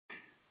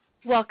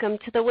Welcome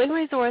to the Wynn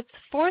Resorts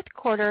fourth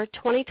quarter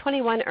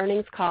 2021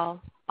 earnings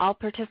call. All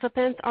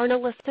participants are in a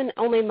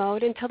listen-only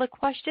mode until the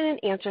question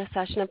and answer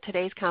session of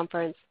today's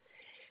conference.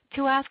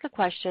 To ask a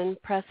question,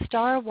 press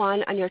star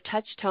one on your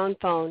touch-tone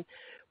phone.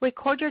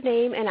 Record your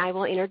name and I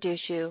will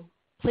introduce you.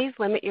 Please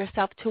limit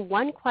yourself to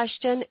one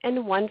question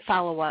and one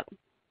follow-up.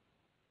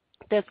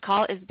 This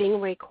call is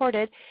being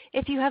recorded.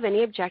 If you have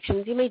any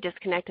objections, you may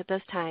disconnect at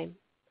this time.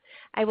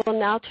 I will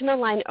now turn the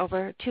line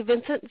over to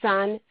Vincent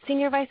Zahn,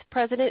 Senior Vice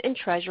President and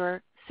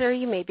Treasurer. Sir,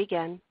 you may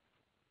begin.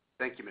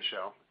 Thank you,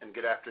 Michelle, and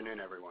good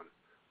afternoon, everyone.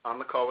 On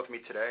the call with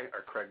me today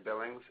are Craig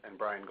Billings and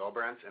Brian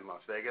Gullbrants in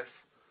Las Vegas.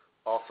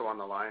 Also on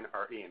the line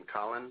are Ian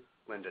Collin,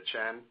 Linda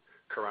Chen,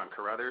 Karan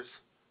Carruthers,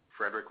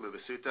 Frederick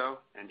Lubisuto,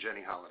 and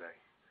Jenny Holiday.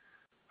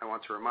 I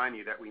want to remind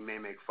you that we may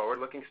make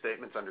forward-looking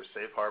statements under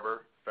Safe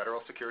Harbor,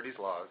 federal securities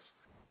laws,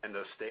 and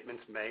those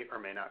statements may or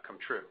may not come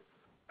true.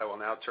 I will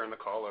now turn the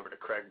call over to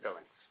Craig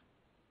Billings.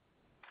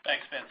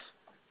 Thanks, Vince.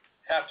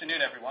 Afternoon,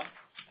 everyone.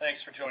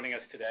 Thanks for joining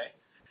us today.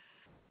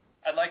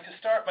 I'd like to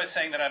start by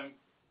saying that I'm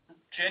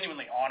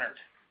genuinely honored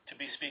to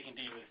be speaking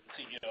to you as the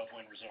CEO of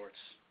Wynn Resorts.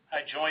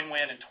 I joined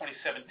Wynn in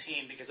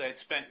 2017 because I had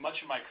spent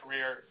much of my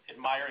career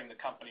admiring the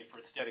company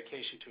for its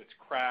dedication to its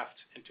craft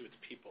and to its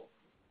people.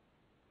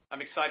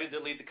 I'm excited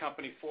to lead the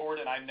company forward,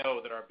 and I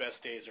know that our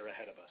best days are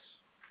ahead of us.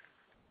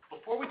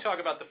 Before we talk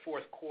about the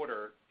fourth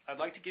quarter,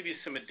 I'd like to give you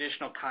some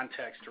additional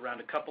context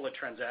around a couple of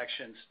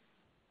transactions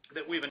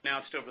that we've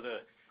announced over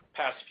the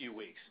past few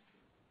weeks.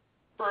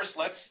 First,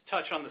 let's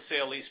touch on the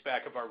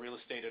sale-leaseback of our real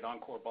estate at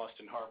Encore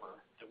Boston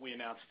Harbor that we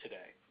announced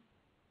today.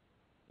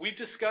 We've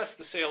discussed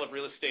the sale of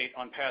real estate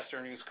on past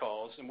earnings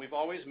calls, and we've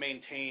always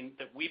maintained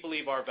that we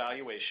believe our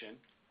valuation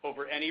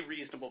over any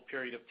reasonable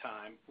period of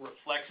time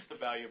reflects the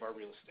value of our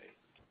real estate.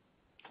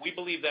 We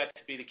believe that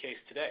to be the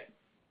case today.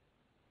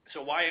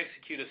 So why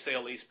execute a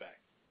sale-leaseback?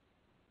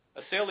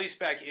 A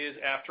sale-leaseback is,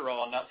 after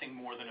all, nothing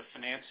more than a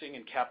financing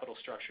and capital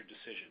structure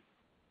decision.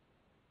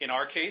 In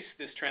our case,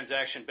 this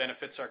transaction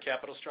benefits our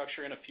capital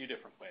structure in a few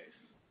different ways.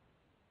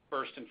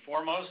 First and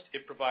foremost,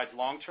 it provides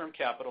long-term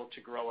capital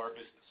to grow our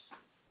business.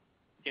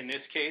 In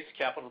this case,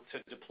 capital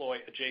to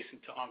deploy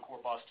adjacent to Encore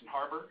Boston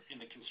Harbor in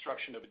the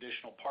construction of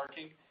additional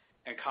parking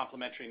and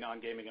complementary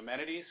non-gaming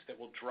amenities that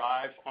will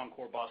drive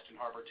Encore Boston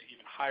Harbor to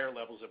even higher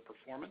levels of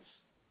performance,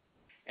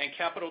 and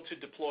capital to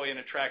deploy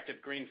in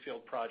attractive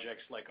greenfield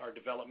projects like our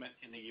development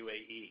in the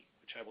UAE,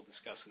 which I will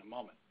discuss in a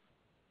moment.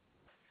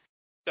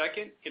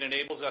 Second, it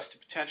enables us to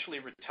potentially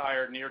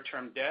retire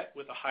near-term debt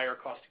with a higher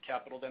cost of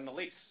capital than the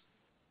lease.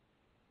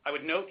 I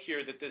would note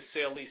here that this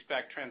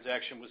sale-leaseback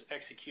transaction was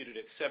executed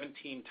at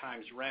 17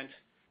 times rent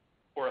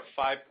or a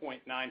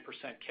 5.9%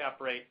 cap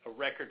rate, a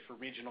record for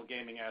regional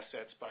gaming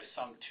assets by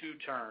some 2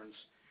 turns,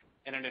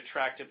 and an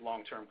attractive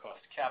long-term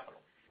cost of capital.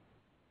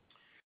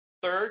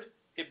 Third,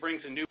 it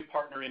brings a new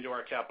partner into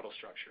our capital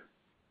structure.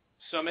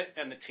 Summit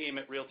and the team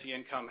at Realty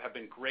Income have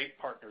been great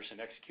partners in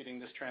executing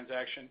this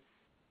transaction,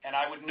 and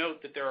I would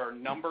note that there are a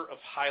number of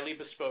highly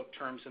bespoke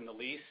terms in the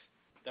lease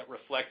that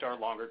reflect our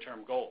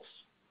longer-term goals.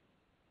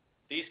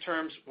 These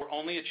terms were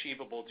only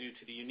achievable due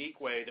to the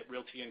unique way that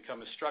Realty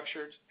Income is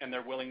structured and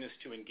their willingness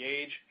to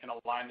engage and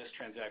align this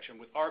transaction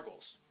with our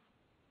goals.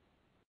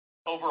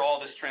 Overall,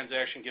 this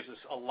transaction gives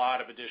us a lot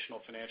of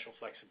additional financial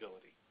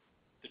flexibility.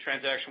 The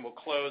transaction will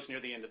close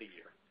near the end of the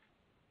year.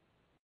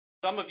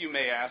 Some of you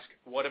may ask,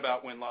 what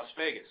about Wynn Las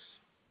Vegas?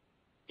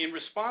 In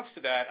response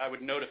to that, I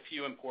would note a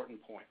few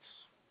important points.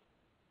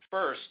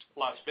 First,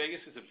 Las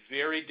Vegas is a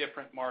very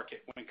different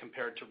market when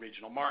compared to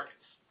regional markets.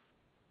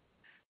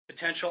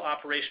 Potential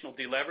operational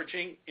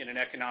deleveraging in an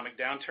economic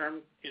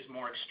downturn is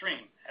more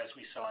extreme, as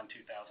we saw in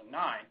 2009,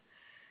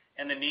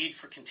 and the need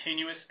for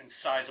continuous and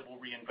sizable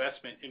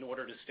reinvestment in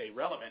order to stay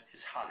relevant is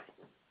high.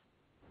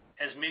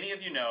 As many of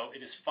you know,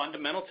 it is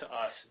fundamental to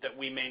us that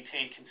we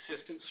maintain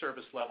consistent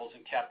service levels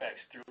and CapEx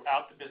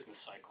throughout the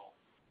business cycle,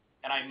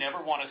 and I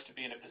never want us to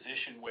be in a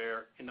position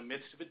where, in the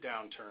midst of a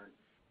downturn,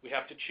 we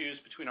have to choose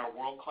between our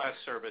world-class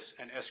service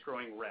and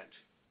escrowing rent,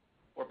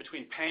 or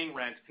between paying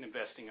rent and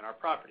investing in our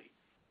property.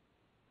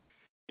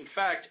 In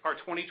fact, our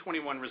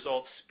 2021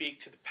 results speak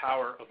to the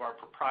power of our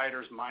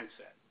proprietor's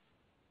mindset.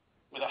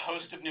 With a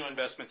host of new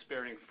investments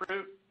bearing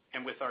fruit,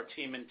 and with our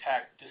team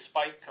intact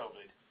despite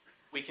COVID,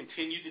 we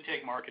continue to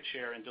take market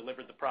share and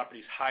deliver the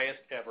property's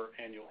highest ever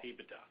annual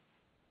EBITDA.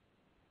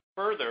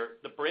 Further,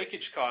 the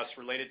breakage costs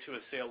related to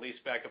a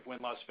sale-leaseback of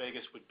Wynn Las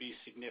Vegas would be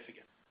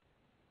significant.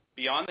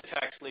 Beyond the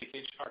tax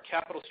leakage, our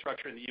capital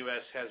structure in the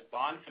U.S. has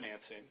bond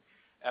financing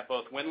at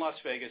both Wynn Las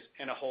Vegas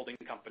and a holding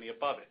company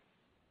above it.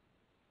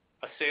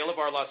 A sale of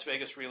our Las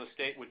Vegas real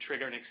estate would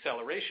trigger an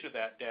acceleration of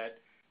that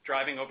debt,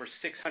 driving over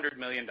 $600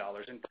 million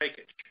in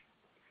breakage.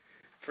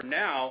 For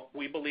now,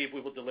 we believe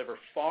we will deliver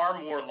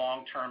far more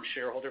long-term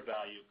shareholder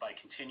value by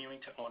continuing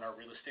to own our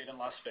real estate in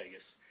Las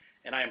Vegas,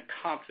 and I am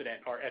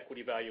confident our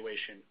equity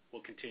valuation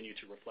will continue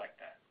to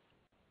reflect that.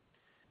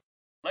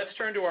 Let's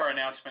turn to our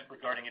announcement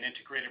regarding an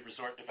integrated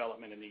resort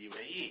development in the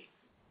UAE.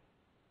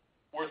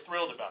 We're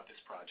thrilled about this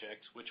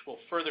project, which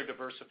will further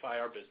diversify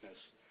our business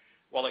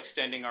while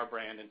extending our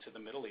brand into the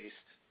Middle East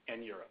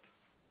and Europe.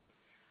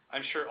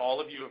 I'm sure all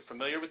of you are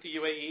familiar with the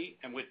UAE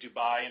and with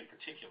Dubai in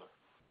particular.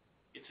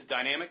 It's a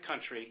dynamic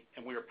country,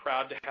 and we are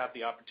proud to have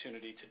the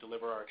opportunity to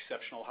deliver our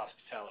exceptional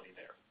hospitality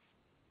there.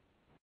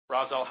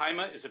 Ras Al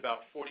Khaimah is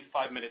about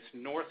 45 minutes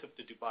north of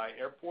the Dubai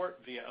airport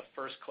via a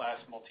first-class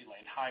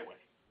multi-lane highway.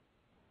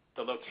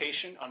 The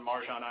location on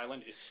Marjan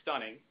Island is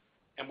stunning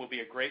and will be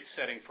a great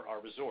setting for our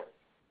resort.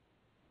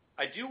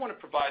 I do want to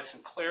provide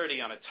some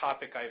clarity on a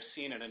topic I have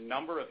seen in a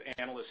number of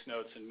analyst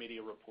notes and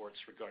media reports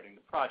regarding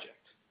the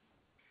project.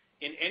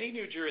 In any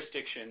new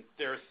jurisdiction,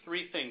 there are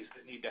three things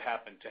that need to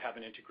happen to have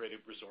an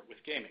integrated resort with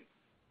gaming.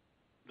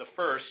 The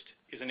first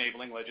is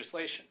enabling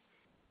legislation.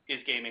 Is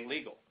gaming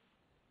legal?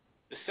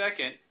 The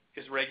second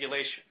is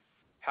regulation.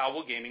 How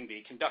will gaming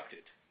be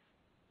conducted?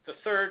 The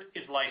third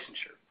is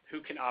licensure.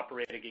 Who can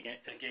operate a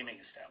gaming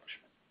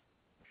establishment?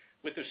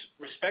 With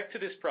respect to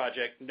this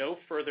project, no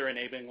further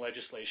enabling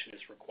legislation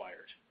is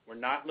required. We're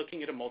not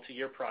looking at a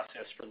multi-year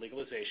process for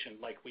legalization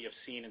like we have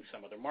seen in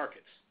some other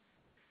markets.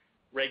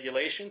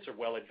 Regulations are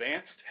well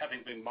advanced,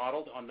 having been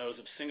modeled on those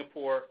of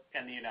Singapore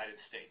and the United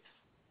States.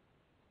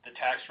 The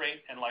tax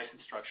rate and license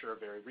structure are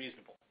very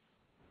reasonable.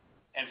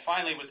 And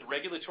finally, with the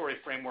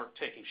regulatory framework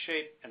taking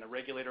shape and the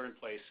regulator in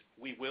place,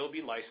 we will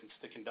be licensed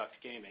to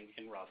conduct gaming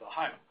in Ras Al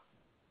Khaimah.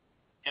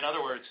 In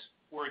other words,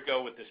 we're a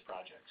go with this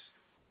project.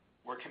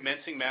 We're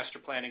commencing master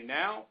planning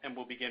now and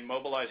will begin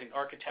mobilizing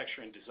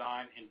architecture and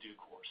design in due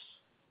course.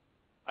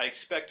 I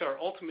expect our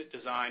ultimate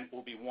design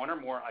will be one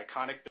or more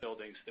iconic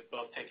buildings that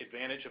both take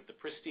advantage of the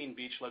pristine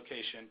beach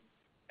location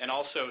and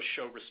also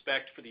show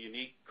respect for the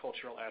unique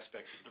cultural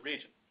aspects of the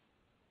region.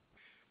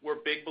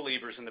 We're big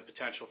believers in the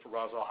potential for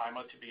Ras Al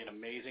Khaimah to be an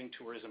amazing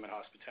tourism and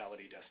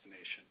hospitality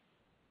destination.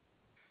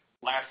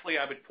 Lastly,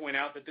 I would point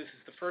out that this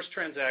is the first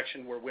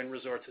transaction where Wynn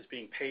Resorts is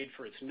being paid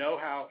for its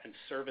know-how and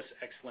service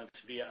excellence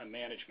via a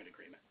management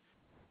agreement.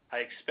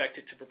 I expect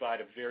it to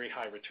provide a very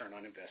high return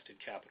on invested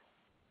capital.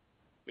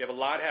 We have a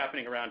lot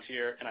happening around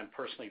here, and I'm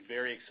personally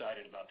very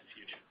excited about the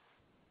future.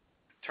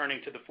 Turning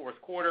to the fourth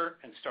quarter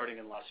and starting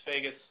in Las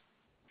Vegas,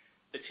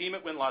 the team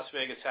at Wynn Las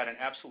Vegas had an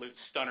absolute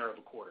stunner of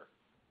a quarter.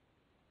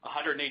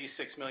 $186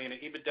 million in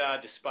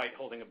EBITDA despite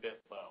holding a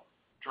bit low.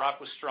 Drop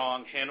was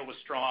strong, handle was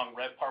strong,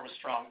 RevPAR was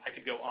strong. I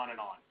could go on and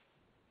on.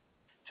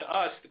 To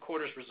us, the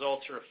quarter's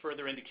results are a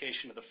further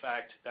indication of the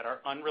fact that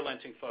our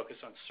unrelenting focus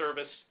on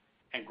service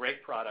and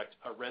great product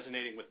are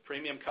resonating with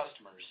premium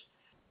customers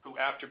who,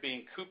 after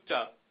being cooped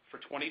up for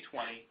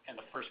 2020 and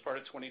the first part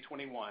of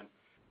 2021,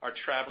 are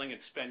traveling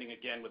and spending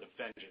again with a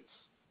vengeance.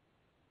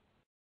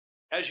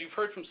 As you've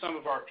heard from some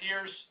of our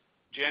peers,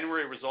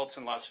 January results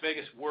in Las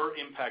Vegas were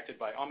impacted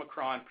by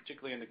Omicron,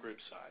 particularly in the group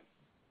side.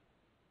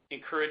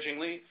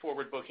 Encouragingly,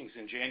 forward bookings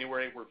in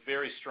January were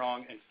very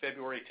strong, and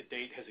February to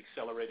date has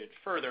accelerated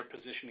further,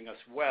 positioning us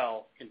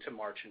well into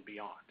March and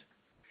beyond.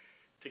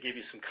 To give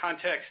you some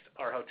context,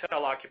 our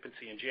hotel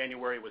occupancy in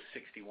January was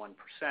 61%,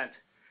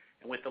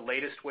 and with the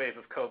latest wave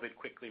of COVID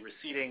quickly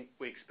receding,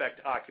 we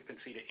expect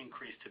occupancy to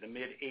increase to the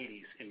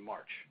mid-80s in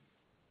March.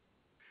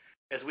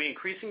 As we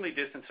increasingly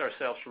distance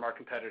ourselves from our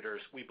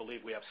competitors, we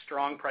believe we have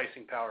strong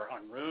pricing power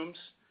on rooms,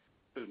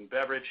 food and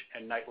beverage,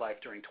 and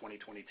nightlife during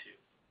 2022.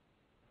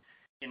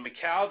 In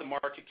Macau, the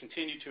market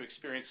continued to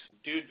experience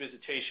subdued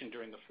visitation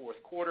during the fourth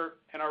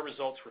quarter, and our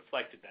results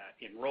reflected that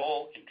in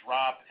roll, in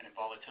drop, and in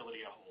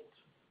volatility of hold.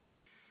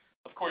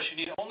 Of course, you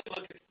need only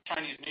look at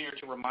Chinese New Year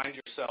to remind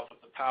yourself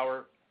of the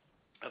power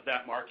of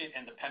that market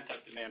and the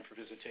pent-up demand for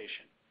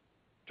visitation.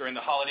 During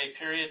the holiday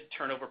period,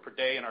 turnover per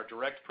day in our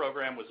direct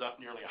program was up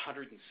nearly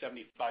 175%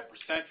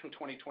 from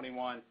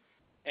 2021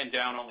 and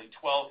down only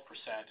 12%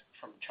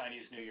 from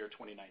Chinese New Year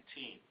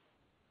 2019.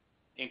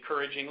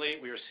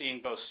 Encouragingly, we are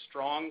seeing both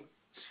strong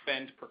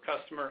spend per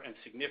customer and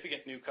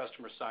significant new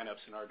customer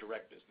signups in our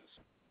direct business,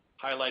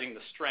 highlighting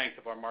the strength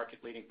of our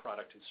market-leading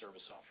product and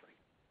service offering.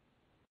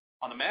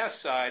 On the mass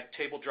side,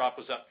 table drop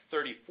was up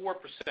 34%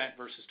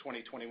 versus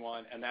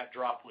 2021, and that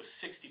drop was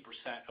 60%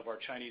 of our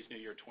Chinese New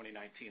Year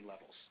 2019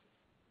 levels.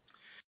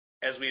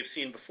 As we have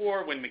seen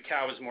before, when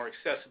Macau is more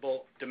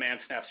accessible, demand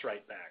snaps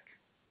right back.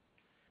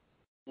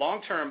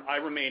 Long term, I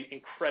remain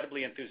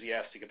incredibly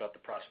enthusiastic about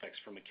the prospects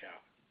for Macau.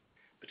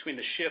 Between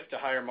the shift to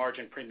higher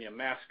margin premium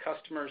mass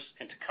customers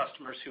and to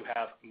customers who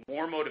have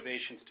more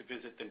motivations to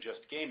visit than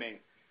just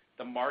gaming,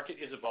 the market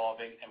is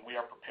evolving, and we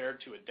are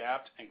prepared to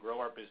adapt and grow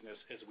our business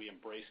as we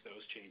embrace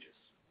those changes.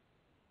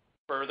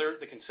 Further,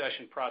 the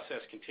concession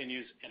process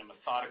continues in a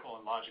methodical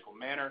and logical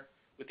manner,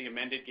 with the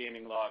amended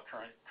gaming law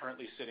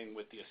currently sitting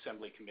with the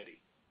Assembly Committee.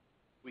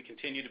 We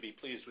continue to be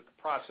pleased with the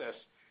process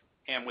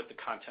and with the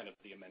content of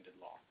the amended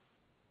law.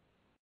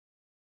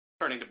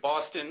 Turning to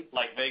Boston,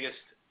 like Vegas,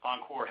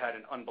 Encore had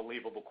an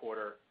unbelievable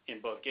quarter in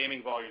both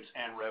gaming volumes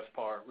and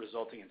RevPAR,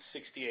 resulting in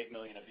 $68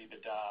 million of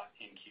EBITDA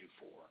in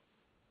Q4.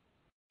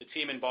 The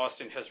team in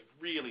Boston has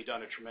really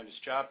done a tremendous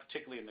job,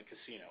 particularly in the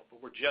casino, but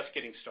we're just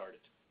getting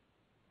started.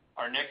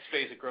 Our next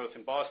phase of growth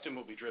in Boston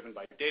will be driven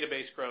by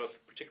database growth,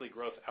 particularly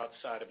growth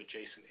outside of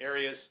adjacent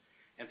areas,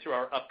 and through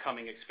our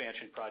upcoming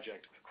expansion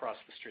project across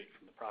the street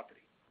from the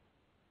property.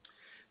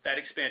 That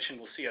expansion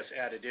will see us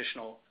add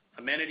additional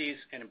amenities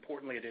and,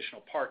 importantly,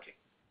 additional parking.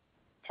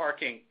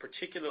 parking,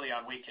 particularly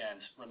on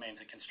weekends, remains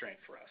a constraint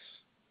for us.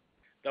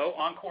 Though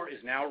Encore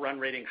is now run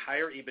rating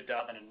higher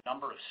EBITDA than a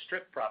number of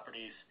Strip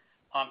properties,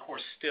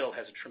 Encore still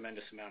has a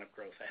tremendous amount of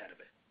growth ahead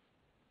of it.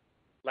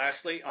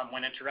 Lastly, on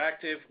Wynn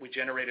Interactive, we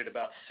generated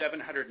about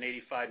 $785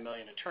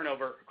 million in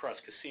turnover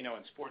across casino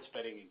and sports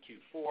betting in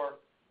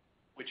Q4,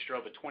 which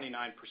drove a 29%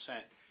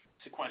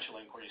 sequential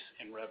increase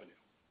in revenue.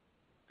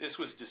 This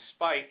was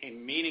despite a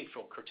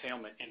meaningful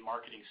curtailment in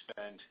marketing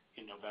spend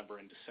in November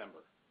and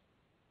December.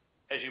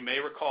 As you may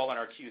recall on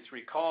our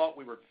Q3 call,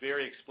 we were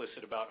very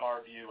explicit about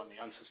our view on the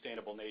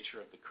unsustainable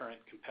nature of the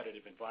current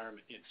competitive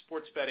environment in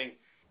sports betting,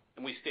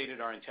 and we stated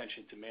our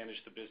intention to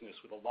manage the business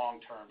with a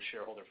long-term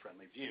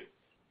shareholder-friendly view.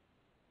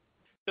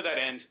 To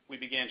that end, we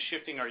began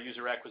shifting our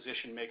user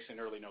acquisition mix in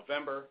early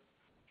November,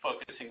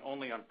 focusing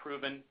only on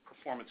proven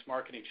performance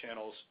marketing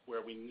channels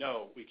where we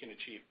know we can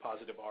achieve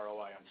positive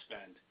ROI on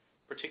spend,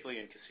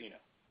 particularly in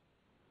casino.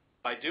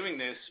 By doing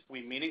this,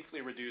 we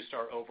meaningfully reduced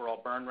our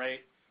overall burn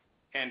rate,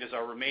 and as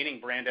our remaining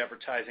brand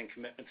advertising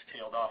commitments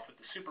tailed off with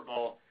the Super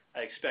Bowl,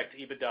 I expect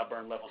EBITDA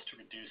burn levels to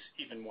reduce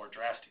even more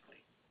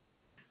drastically.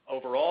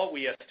 Overall,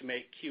 we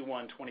estimate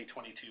Q1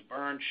 2022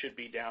 burn should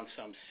be down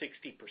some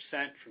 60%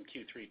 from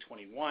Q3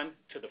 21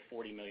 to the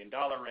 $40 million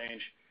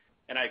range,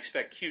 and I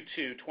expect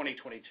Q2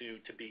 2022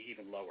 to be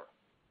even lower.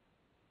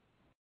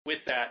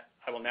 With that,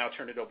 I will now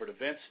turn it over to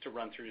Vince to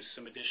run through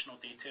some additional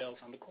details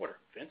on the quarter.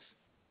 Vince?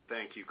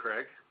 Thank you,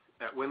 Craig.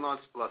 At Wynn Las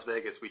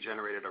Vegas, we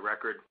generated a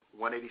record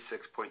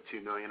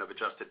 $186.2 million of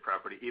adjusted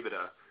property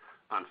EBITDA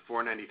on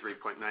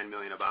 $493.9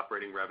 million of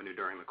operating revenue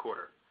during the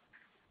quarter.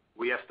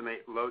 We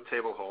estimate low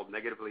table hold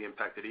negatively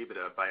impacted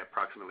EBITDA by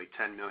approximately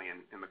 $10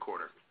 million in the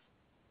quarter.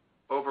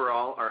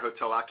 Overall, our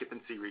hotel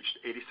occupancy reached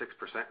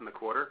 86% in the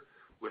quarter,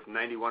 with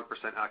 91%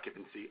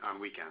 occupancy on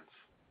weekends.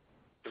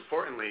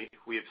 Importantly,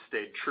 we have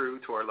stayed true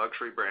to our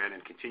luxury brand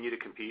and continue to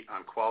compete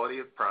on quality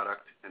of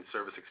product and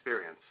service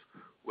experience,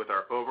 with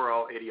our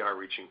overall ADR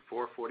reaching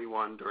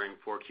 $441 during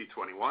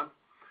 4Q21,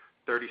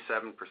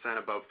 37%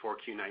 above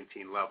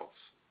 4Q19 levels.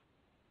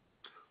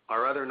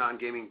 Our other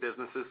non-gaming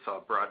businesses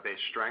saw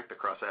broad-based strength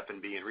across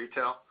F&B and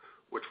retail,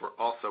 which were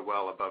also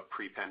well above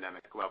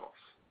pre-pandemic levels.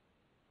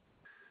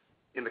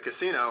 In the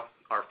casino,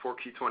 our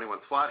 4Q21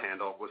 slot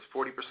handle was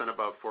 40%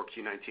 above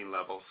 4Q19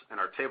 levels, and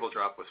our table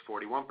drop was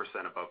 41%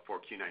 above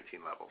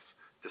 4Q19 levels,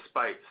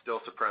 despite still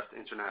suppressed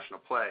international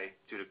play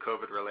due to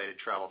COVID-related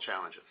travel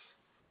challenges.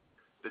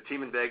 The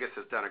team in Vegas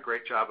has done a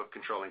great job of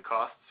controlling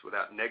costs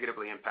without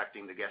negatively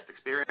impacting the guest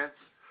experience,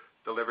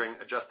 delivering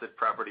adjusted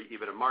property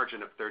EBITDA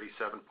margin of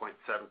 37.7%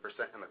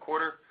 in the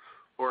quarter,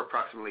 or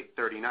approximately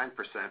 39%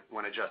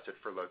 when adjusted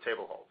for low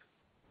table hold.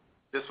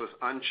 This was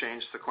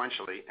unchanged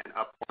sequentially and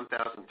up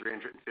 1,350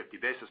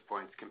 basis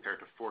points compared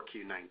to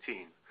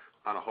 4Q19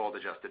 on a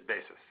hold-adjusted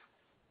basis.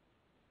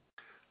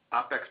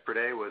 OpEx per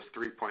day was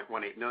 $3.18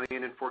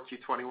 million in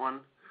 4Q21,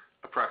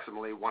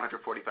 approximately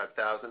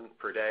 $145,000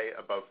 per day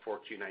above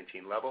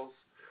 4Q19 levels,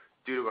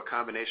 due to a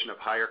combination of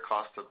higher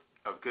costs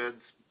of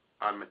goods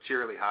on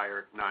materially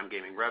higher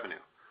non-gaming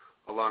revenue,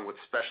 along with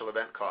special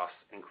event costs,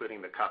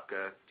 including the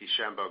Kopka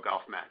DeChambeau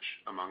golf match,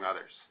 among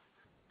others.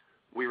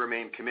 We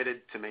remain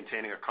committed to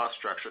maintaining a cost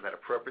structure that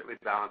appropriately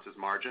balances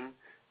margin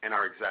and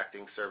our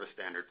exacting service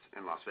standards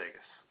in Las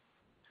Vegas.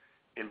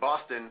 In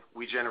Boston,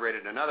 we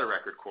generated another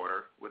record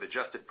quarter with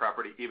adjusted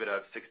property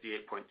EBITDA of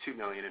 $68.2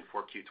 million in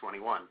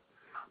 4Q21,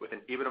 with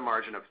an EBITDA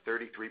margin of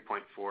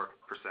 33.4%.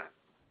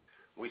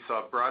 We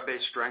saw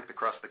broad-based strength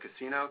across the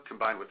casino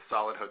combined with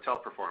solid hotel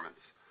performance,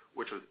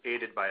 which was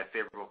aided by a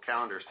favorable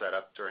calendar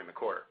setup during the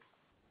quarter.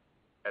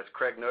 As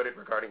Craig noted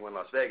regarding Wynn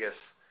Las Vegas,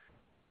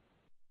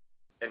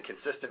 and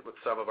consistent with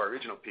some of our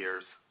regional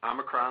peers,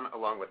 Omicron,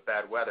 along with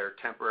bad weather,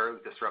 temporarily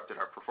disrupted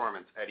our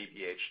performance at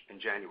EBH in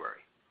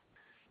January.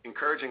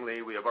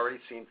 Encouragingly, we have already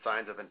seen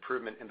signs of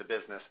improvement in the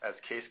business as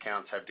case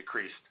counts have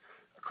decreased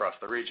across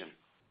the region.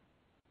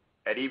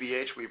 At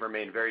EBH, we've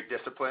remained very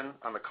disciplined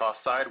on the cost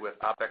side with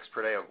OpEx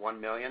per day of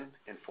 $1 million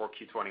in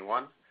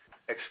 4Q21,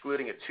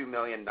 excluding a $2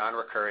 million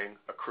non-recurring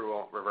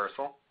accrual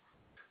reversal.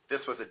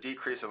 This was a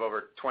decrease of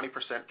over 20%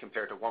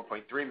 compared to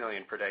 $1.3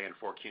 million per day in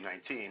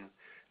 4Q19,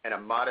 and a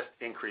modest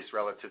increase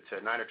relative to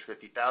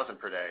 $950,000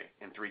 per day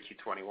in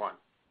 3Q21,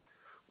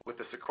 with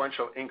the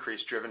sequential increase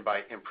driven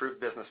by improved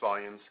business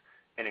volumes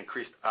and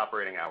increased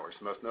operating hours,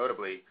 most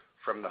notably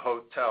from the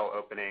hotel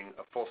opening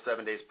a full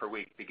 7 days per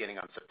week beginning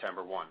on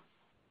September 1.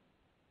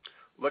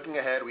 Looking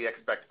ahead, we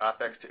expect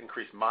OpEx to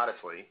increase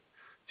modestly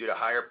due to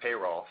higher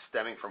payroll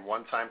stemming from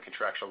one-time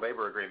contractual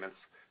labor agreements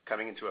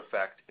coming into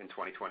effect in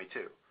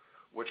 2022,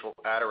 which will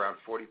add around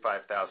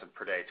 $45,000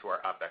 per day to our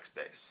OpEx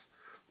base.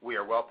 We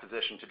are well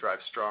positioned to drive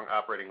strong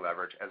operating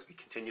leverage as we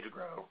continue to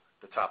grow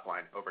the top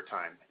line over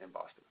time in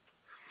Boston.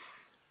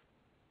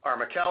 Our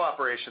Macau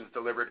operations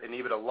delivered an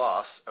EBITDA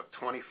loss of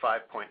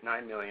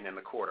 $25.9 million in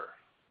the quarter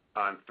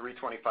on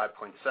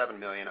 $325.7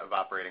 million of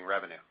operating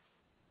revenue.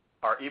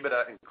 Our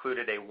EBITDA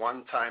included a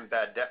one-time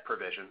bad debt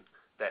provision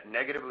that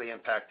negatively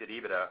impacted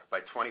EBITDA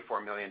by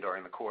 $24 million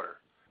during the quarter,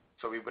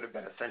 so we would have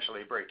been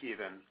essentially break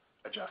even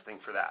adjusting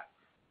for that.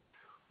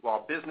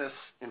 While business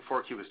in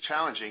 4Q was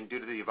challenging due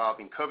to the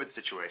evolving COVID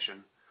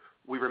situation,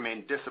 we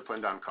remained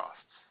disciplined on costs.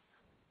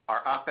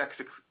 Our OpEx,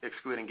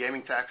 excluding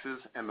gaming taxes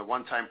and the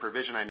one-time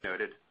provision I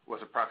noted, was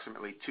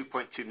approximately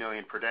 $2.2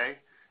 million per day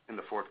in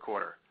the fourth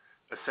quarter,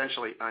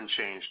 essentially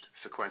unchanged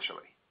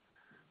sequentially.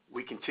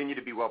 We continue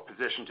to be well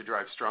positioned to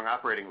drive strong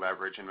operating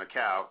leverage in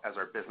Macau as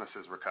our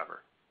businesses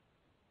recover.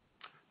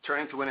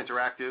 Turning to Wynn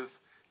Interactive,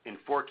 in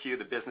 4Q,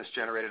 the business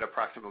generated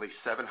approximately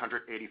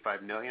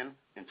 $785 million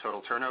in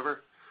total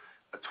turnover,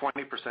 a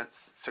 20%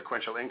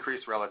 sequential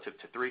increase relative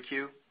to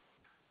 3Q.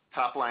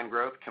 Top-line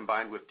growth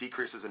combined with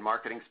decreases in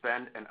marketing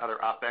spend and other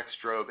OpEx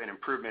drove an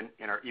improvement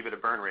in our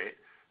EBITDA burn rate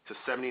to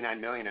 $79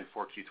 million in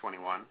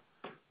 4Q21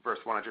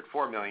 versus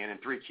 $104 million in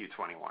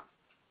 3Q21.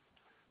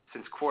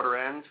 Since quarter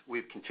end,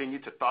 we've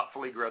continued to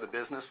thoughtfully grow the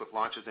business with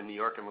launches in New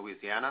York and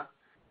Louisiana,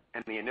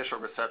 and the initial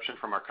reception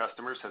from our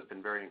customers has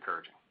been very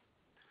encouraging.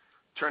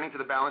 Turning to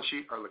the balance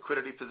sheet, our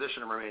liquidity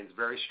position remains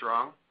very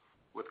strong,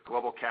 with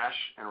global cash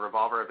and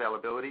revolver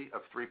availability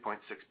of $3.6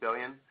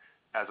 billion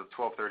as of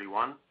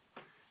 12/31.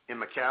 In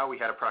Macau, we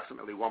had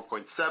approximately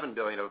 $1.7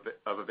 billion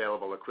of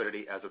available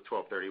liquidity as of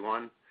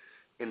 12/31.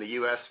 In the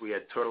U.S., we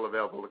had total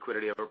available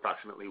liquidity of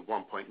approximately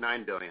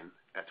 $1.9 billion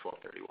at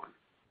 12/31.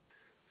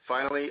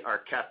 Finally,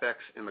 our CapEx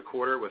in the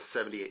quarter was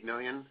 $78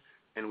 million,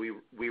 and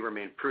we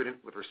remain prudent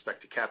with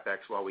respect to CapEx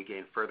while we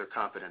gain further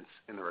confidence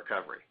in the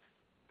recovery.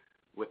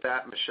 With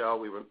that, Michelle,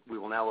 we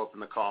will now open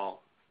the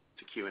call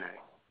to Q&A.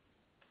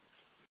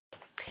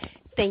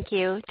 Thank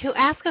you. To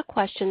ask a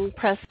question,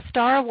 press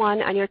star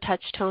one on your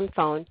touch-tone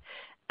phone.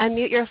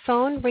 Unmute your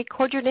phone,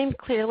 record your name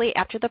clearly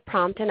after the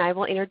prompt, and I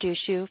will introduce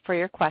you for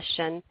your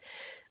question.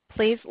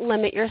 Please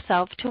limit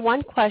yourself to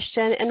one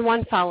question and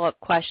one follow-up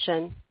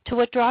question. To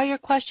withdraw your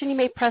question, you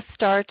may press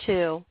star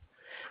two.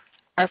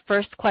 Our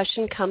first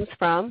question comes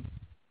from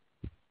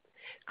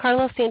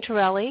Carlo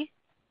Santarelli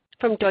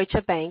from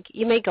Deutsche Bank.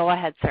 You may go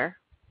ahead, sir.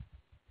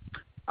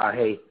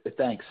 Hey,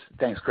 thanks.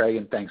 Thanks, Craig,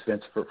 and thanks,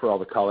 Vince, for all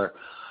the color.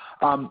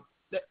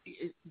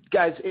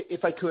 Guys,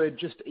 if I could,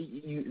 just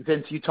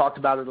Vince, you talked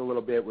about it a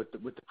little bit with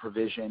the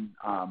provision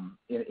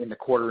in the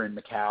quarter in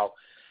Macau.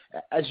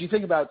 As you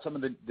think about some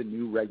of the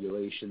new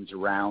regulations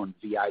around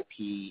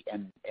VIP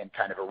and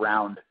kind of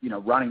around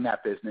running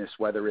that business,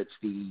 whether it's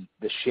the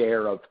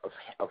share of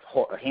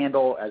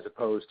handle as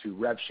opposed to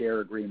rev share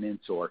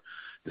agreements or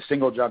the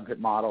single junket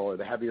model or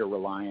the heavier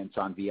reliance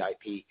on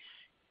VIP,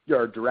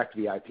 or direct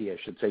VIP, I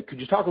should say. Could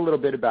you talk a little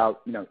bit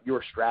about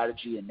your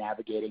strategy in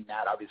navigating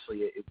that? Obviously,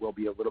 it will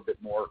be a little bit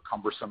more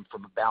cumbersome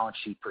from a balance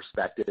sheet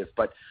perspective,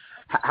 but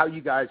how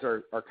you guys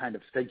are kind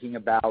of thinking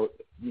about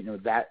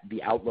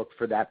the outlook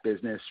for that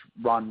business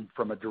run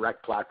from a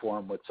direct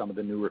platform with some of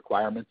the new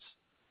requirements?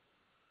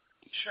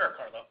 Sure,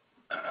 Carlo.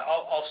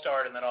 I'll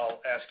start and then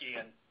I'll ask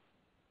Ian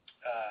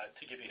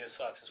to give you his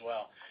thoughts as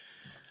well.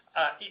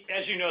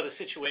 As you know, the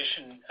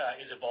situation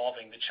is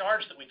evolving. The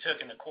charge that we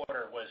took in the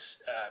quarter was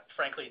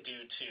frankly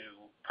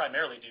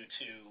primarily due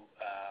to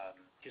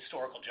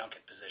historical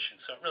junket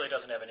positions. So it really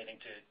doesn't have anything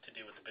to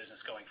do with the business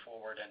going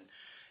forward. And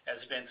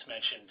as Vince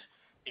mentioned,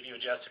 if you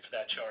adjusted for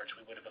that charge,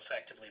 we would have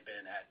effectively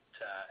been at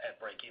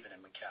break even in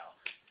Macau.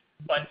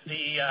 But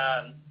the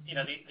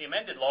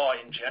amended law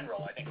in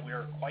general, I think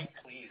we're quite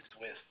pleased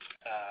with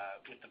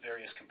the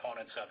various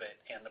components of it,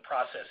 and the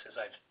process, as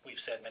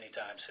we've said many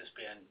times, has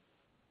been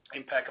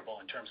impeccable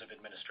in terms of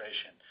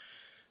administration.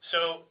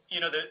 So,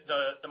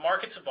 the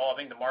market's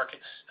evolving, the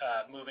market's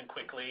moving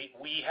quickly.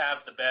 We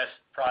have the best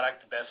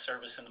product, the best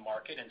service in the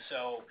market, and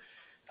so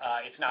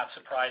it's not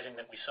surprising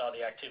that we saw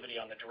the activity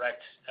on the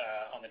direct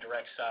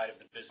side of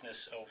the business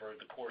over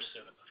the course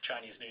of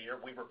Chinese New Year.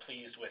 We were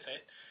pleased with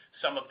it.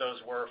 Some of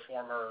those were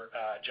former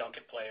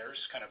junket players,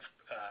 kind of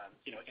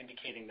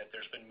indicating that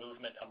there's been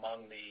movement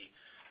among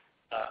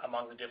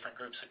the different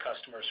groups of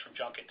customers from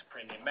junket to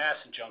premium mass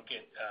and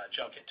junket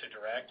to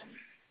direct.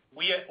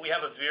 We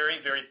have a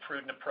very, very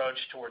prudent approach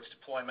towards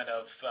deployment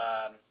of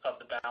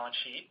the balance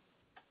sheet,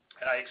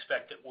 and I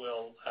expect that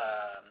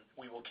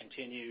we will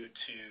continue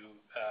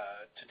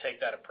to take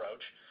that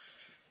approach.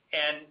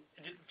 And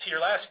to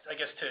your last, I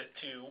guess,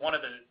 to one of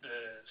the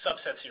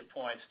subsets of your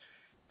points,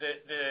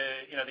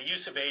 the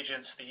use of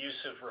agents, the use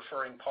of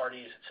referring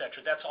parties, et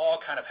cetera, that's all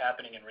kind of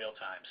happening in real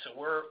time. So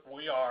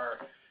we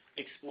are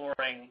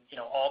exploring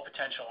all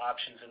potential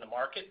options in the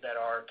market that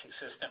are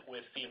consistent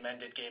with the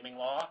amended gaming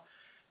law,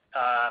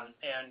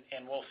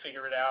 and we'll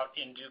figure it out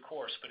in due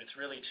course, but it's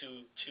really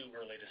too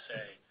early to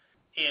say.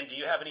 Ian, do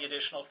you have any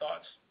additional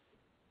thoughts?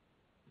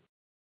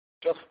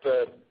 Just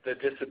the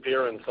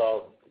disappearance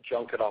of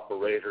junket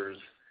operators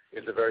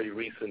is a very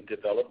recent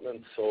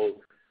development, so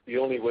the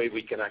only way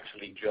we can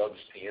actually judge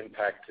the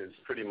impact is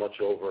pretty much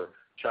over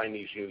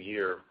Chinese New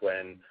Year,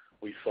 when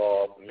we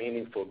saw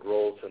meaningful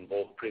growth in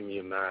both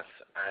premium mass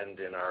and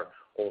in our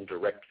own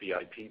direct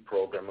VIP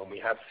program, and we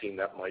have seen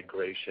that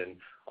migration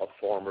of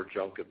former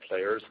junket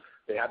players.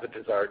 They have a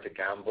desire to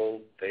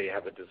gamble. They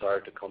have a desire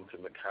to come to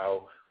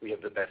Macau. We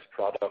have the best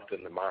product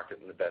in the market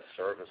and the best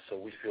service, so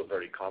we feel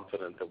very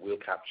confident that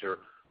we'll capture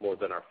more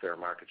than our fair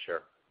market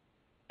share.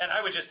 And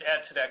I would just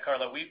add to that,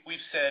 Carlo,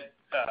 we've said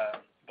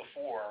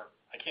before.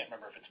 I can't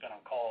remember if it's been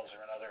on calls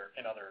or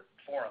in other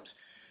forums.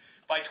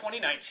 By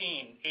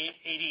 2019,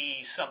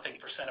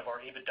 80-something% of our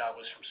EBITDA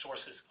was from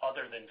sources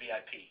other than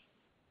VIP.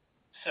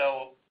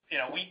 So,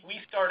 we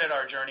started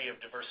our journey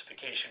of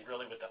diversification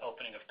really with the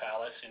opening of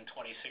Palace in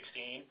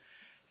 2016,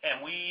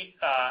 and we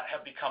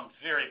have become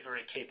very,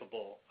 very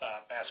capable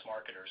mass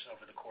marketers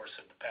over the course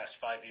of the past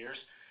 5 years.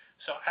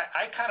 So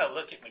I kind of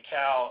look at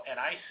Macau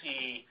and I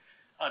see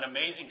an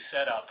amazing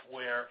setup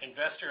where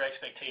investor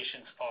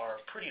expectations are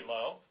pretty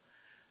low.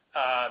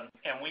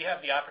 And we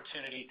have the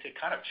opportunity to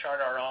kind of chart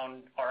our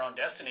own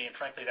destiny, and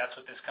frankly, that's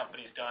what this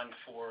company's done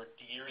for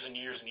years and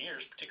years and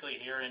years,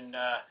 particularly here in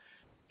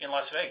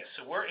Las Vegas.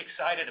 So we're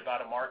excited about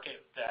a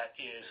market that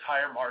is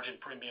higher margin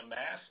premium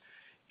mass,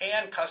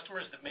 and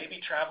customers that may be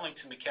traveling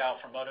to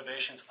Macau for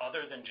motivations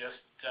other than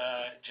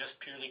just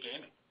purely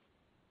gaming.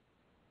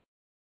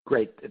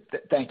 Great.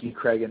 Thank you,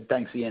 Craig, and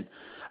thanks, Ian.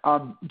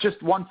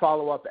 Just one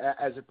follow-up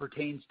as it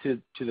pertains to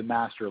the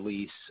master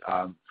lease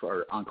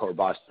for Encore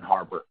Boston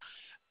Harbor.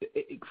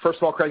 First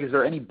of all, Craig, is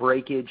there any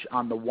breakage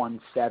on the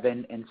 1.7?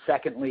 And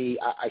secondly,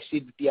 I see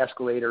that the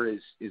escalator is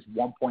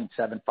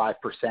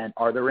 1.75%.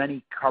 Are there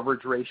any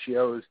coverage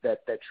ratios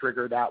that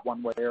trigger that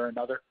one way or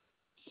another?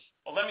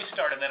 Well, let me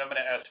start, and then I'm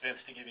going to ask Vince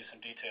to give you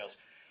some details.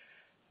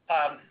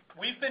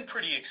 We've been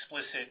pretty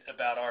explicit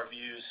about our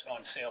views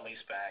on sale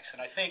leasebacks, and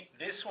I think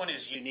this one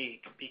is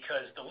unique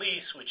because the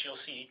lease, which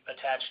you'll see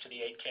attached to the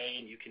 8K,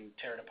 and you can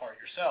tear it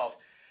apart yourself,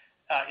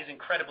 is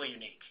incredibly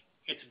unique.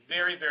 It's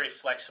very, very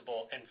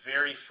flexible and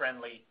very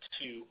friendly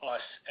to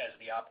us as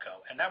the OpCo.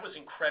 And that was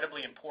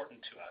incredibly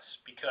important to us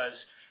because,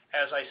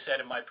 as I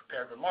said in my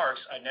prepared remarks,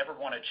 I never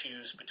want to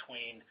choose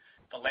between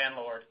the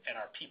landlord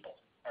and our people.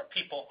 Our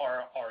people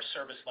are our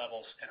service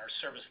levels, and our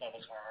service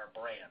levels are our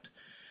brand.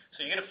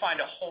 So you're going to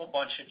find a whole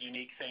bunch of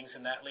unique things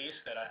in that lease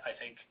that I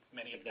think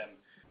many of them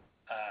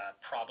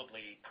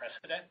probably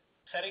precedent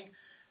setting.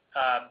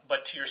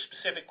 But to your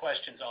specific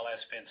questions, I'll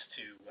ask Vince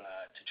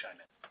to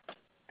chime in.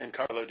 And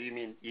Carlo, do you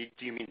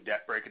mean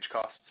debt breakage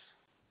costs?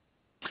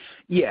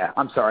 Yeah,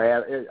 I'm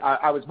sorry.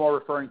 I was more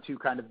referring to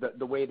kind of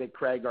the way that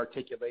Craig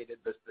articulated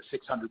the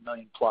 $600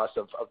 million plus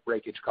of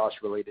breakage costs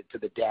related to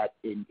the debt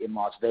in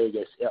Las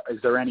Vegas.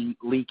 Is there any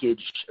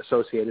leakage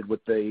associated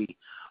with the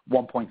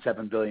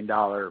 $1.7 billion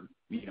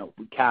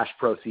cash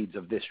proceeds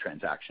of this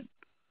transaction?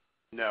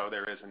 No,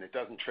 there isn't. It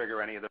doesn't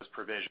trigger any of those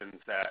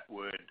provisions that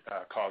would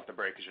cause the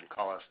breakage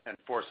and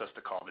force us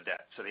to call the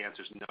debt. So the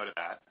answer is no to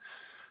that.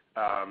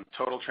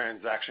 Total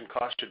transaction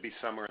cost should be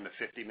somewhere in the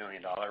 $50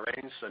 million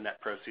range, so net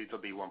proceeds will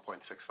be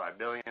 $1.65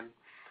 billion.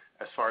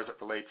 As far as it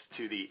relates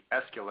to the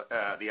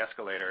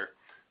escalator,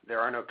 there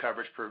are no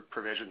coverage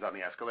provisions on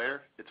the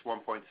escalator. It's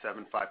 1.75%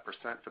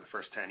 for the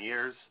first 10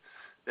 years.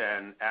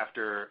 Then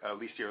after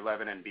lease year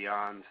 11 and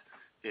beyond,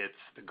 it's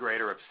the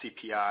greater of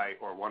CPI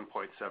or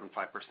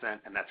 1.75%,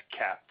 and that's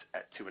capped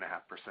at 2.5%.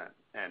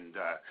 And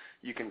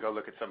you can go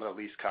look at some of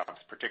the lease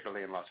comps,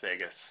 particularly in Las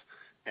Vegas,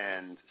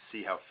 and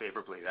see how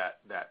favorably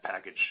that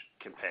package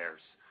compares.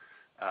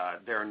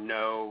 There are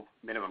no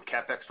minimum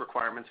CapEx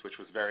requirements, which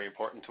was very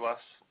important to us.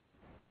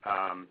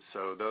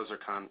 So those are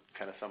kind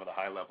of some of the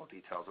high-level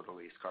details of the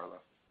lease,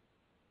 Carlo.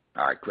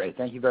 All right, great.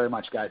 Thank you very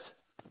much, guys.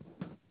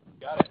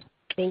 Got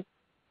it.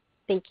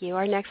 Thank you.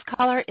 Our next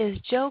caller is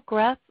Joe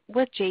Greff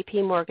with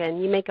J.P.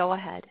 Morgan. You may go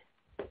ahead.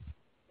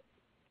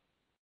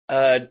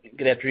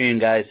 Good afternoon,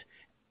 guys.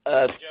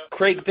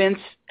 Craig, Vince,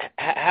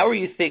 how are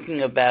you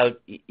thinking about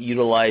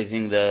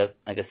utilizing the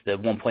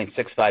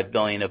 $1.65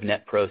 billion of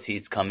net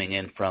proceeds coming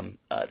in from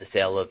the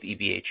sale of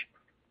EBH?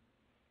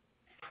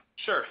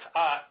 Sure.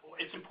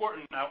 It's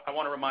important. I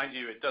want to remind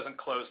you it doesn't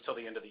close till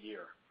the end of the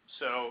year.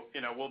 So,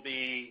 we'll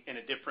be in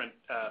a different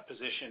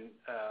position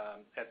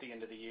at the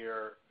end of the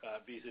year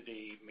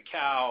vis-a-vis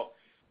Macau.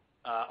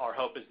 Our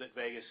hope is that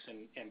Vegas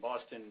and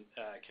Boston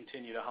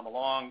continue to hum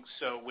along.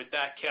 So with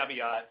that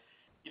caveat,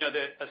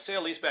 a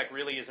sale leaseback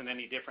really isn't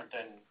any different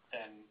than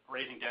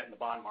raising debt in the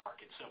bond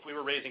market. So if we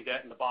were raising debt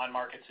in the bond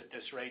markets at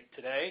this rate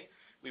today,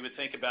 we would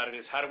think about it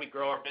as how do we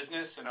grow our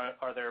business, and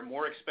are there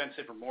more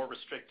expensive or more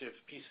restrictive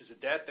pieces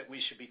of debt that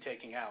we should be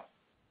taking out?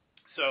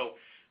 So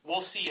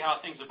we'll see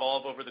how things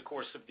evolve over the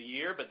course of the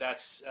year, but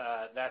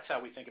that's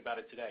how we think about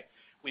it today.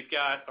 We've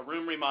got a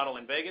room remodel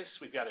in Vegas.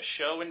 We've got a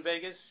show in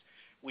Vegas.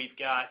 We've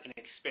got an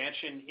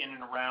expansion in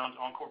and around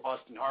Encore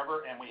Boston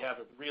Harbor, and we have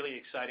a really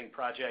exciting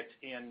project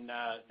in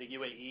the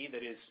UAE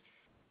that is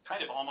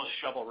kind of almost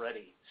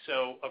shovel-ready.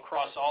 So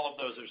across all of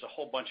those, there's a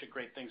whole bunch of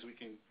great things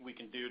we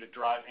can do to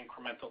drive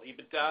incremental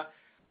EBITDA.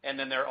 And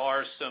then there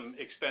are some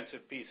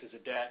expensive pieces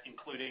of debt,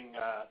 including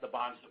the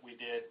bonds that we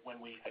did when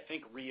we, I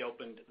think,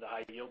 reopened the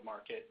high-yield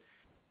market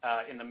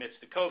in the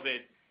midst of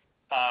COVID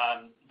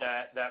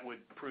that would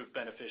prove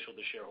beneficial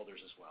to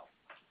shareholders as well.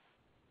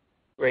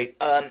 Great.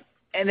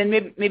 And then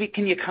maybe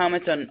can you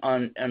comment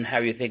on how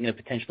you're thinking of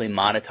potentially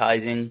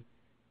monetizing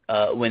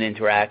Wynn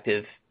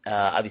Interactive?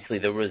 Obviously,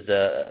 there was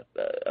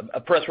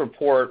a press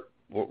report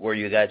where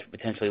you guys were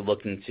potentially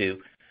looking to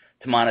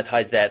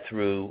monetize that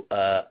through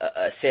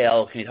a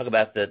sale. Can you talk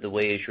about the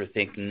ways you're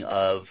thinking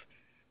of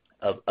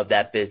of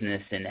that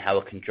business and how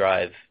it can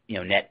drive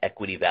net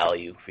equity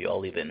value for you. I'll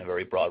leave it in a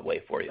very broad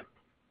way for you.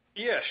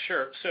 Yeah,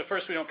 sure. So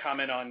first, we don't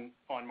comment on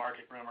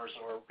market rumors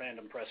or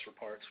random press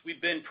reports. We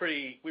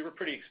were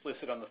pretty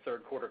explicit on the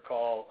third quarter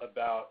call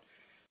about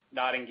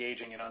not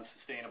engaging in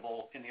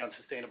the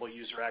unsustainable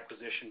user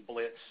acquisition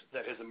blitz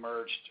that has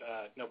emerged,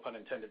 no pun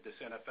intended, this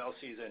NFL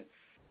season,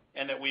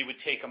 and that we would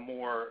take a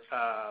more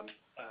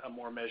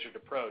measured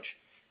approach.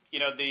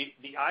 The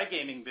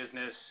iGaming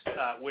business,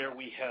 where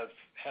we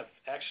have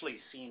actually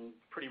seen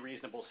pretty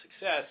reasonable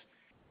success,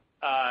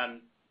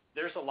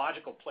 there's a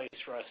logical place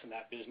for us in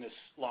that business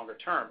longer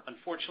term.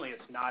 Unfortunately,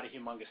 it's not a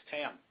humongous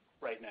TAM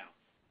right now.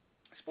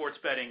 Sports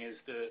betting is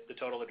the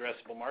total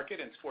addressable market,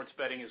 and sports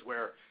betting is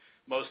where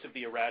most of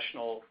the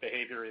irrational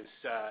behavior is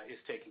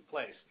taking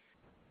place.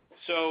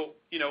 So,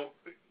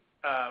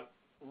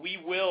 we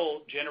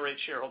will generate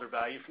shareholder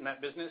value from that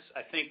business.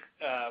 I think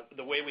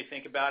the way we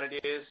think about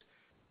it is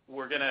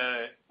we're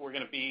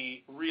gonna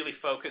be really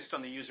focused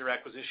on the user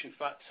acquisition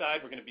side.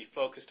 We're gonna be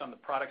focused on the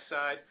product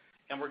side,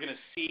 and we're going to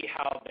see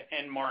how the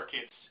end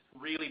markets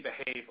really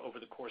behave over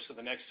the course of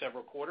the next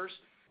several quarters,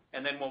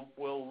 and then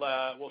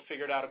we'll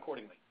figure it out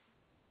accordingly.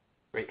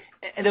 Great.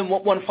 And then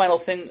one final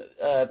thing,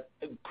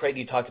 Craig,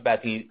 you talked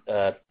about the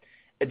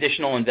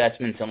additional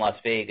investments in Las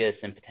Vegas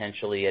and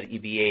potentially at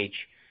EBH.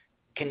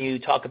 Can you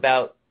talk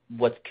about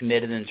what's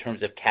committed in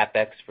terms of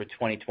CapEx for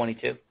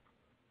 2022?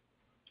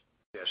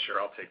 Yeah, sure.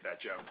 I'll take that,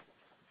 Joe.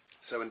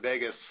 So in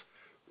Vegas,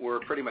 we're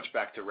pretty much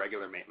back to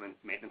regular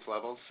maintenance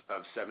levels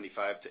of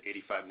 $75 to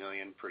 $85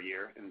 million per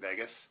year in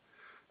Vegas.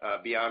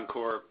 Beyond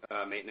core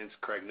maintenance,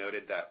 Craig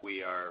noted that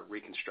we are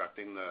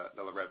reconstructing the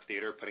Le Rêve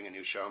Theater, putting a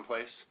new show in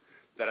place.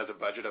 That has a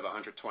budget of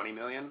 $120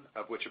 million,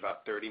 of which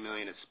about $30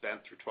 million is spent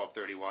through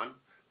 12/31.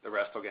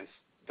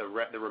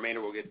 The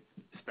remainder will get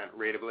spent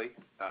ratably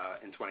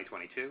in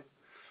 2022.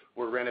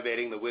 We're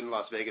renovating the Wynn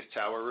Las Vegas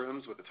Tower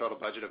rooms with a total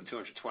budget of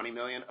 $220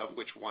 million, of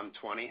which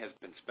 $120 has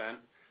been spent.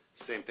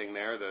 Same thing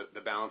there.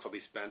 The balance will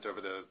be spent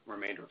over the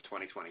remainder of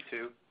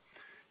 2022.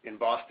 In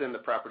Boston, the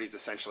property is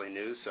essentially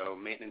new, so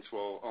maintenance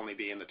will only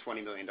be in the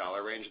 $20 million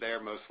range there,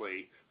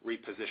 mostly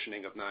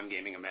repositioning of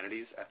non-gaming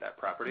amenities at that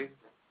property.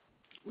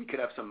 We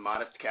could have some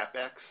modest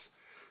CapEx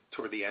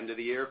toward the end of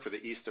the year for the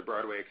East of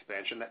Broadway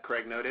expansion that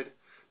Craig noted.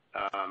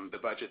 The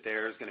budget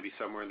there is going to be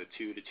somewhere in the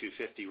 $200 to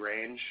 $250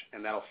 range,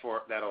 and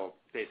that'll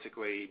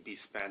basically be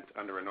spent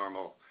under a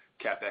normal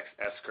CapEx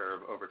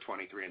S-curve over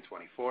 23 and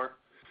 24.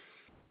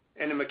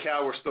 And in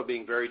Macau, we're still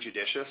being very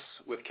judicious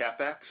with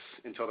CapEx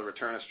until the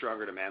return of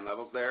stronger demand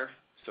levels there.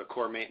 So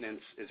core maintenance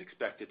is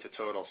expected to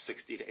total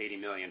 $60 to $80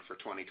 million for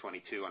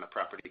 2022 on a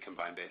property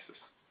combined basis.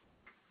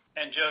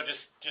 And Joe,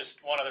 just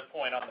one other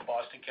point on the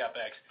Boston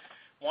CapEx.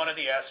 One of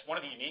the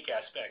unique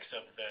aspects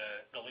of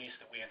the lease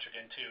that we entered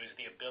into is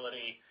the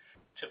ability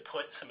to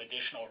put some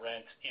additional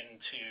rent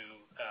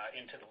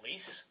into the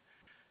lease,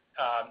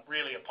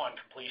 really upon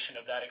completion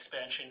of that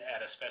expansion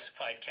at a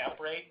specified cap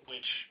rate,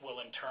 which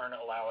will in turn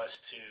allow us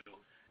to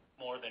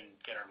more than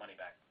get our money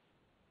back.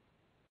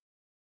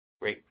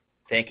 Great.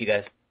 Thank you,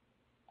 guys.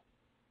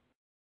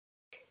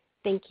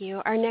 Thank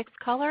you. Our next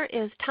caller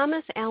is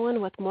Thomas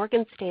Allen with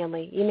Morgan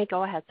Stanley. You may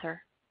go ahead, sir.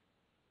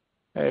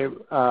 Hey,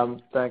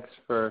 thanks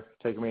for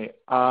taking me.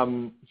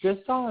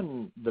 Just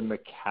on the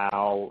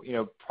Macau,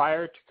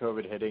 prior to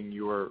COVID hitting,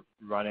 you were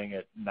running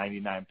at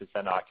 99%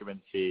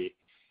 occupancy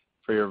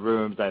for your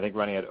rooms, I think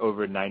running at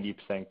over 90%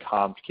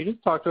 comps. Can you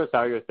just talk to us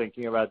how you're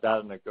thinking about that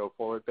on a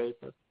go-forward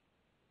basis?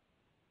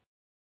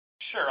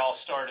 Sure, I'll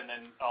start and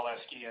then I'll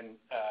ask Ian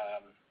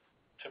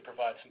to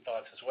provide some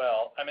thoughts as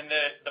well. I mean,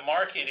 the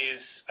market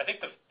is, I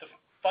think the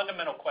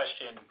fundamental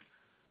question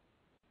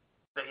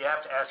that you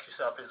have to ask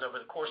yourself is over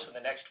the course of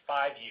the next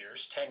 5 years,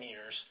 10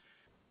 years,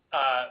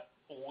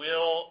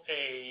 will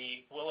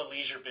a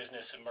leisure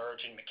business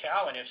emerge in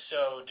Macau? And if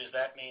so, does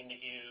that mean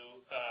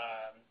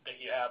that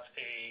you have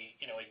a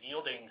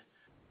yielding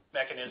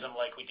mechanism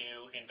like we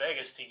do in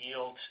Vegas to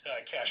yield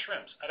cash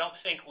rooms? I don't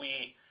think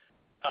we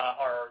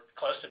are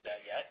close to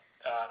that yet.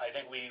 I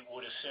think we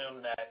would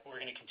assume that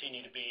we're going to continue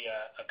to be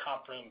a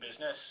comp room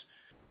business.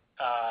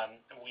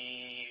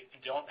 We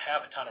don't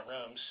have a ton of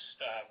rooms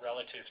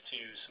relative to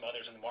some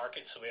others in the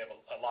market, so we have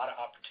a lot of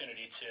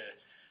opportunity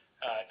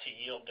to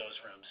yield those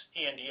rooms.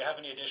 Ian, do you have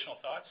any additional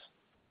thoughts?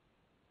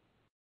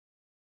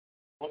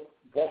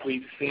 What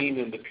we've seen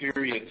in the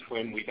periods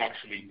when we've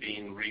actually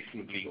been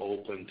reasonably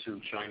open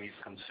to Chinese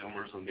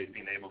consumers when they've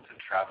been able to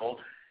travel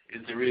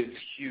is there is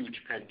huge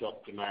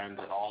pent-up demand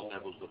at all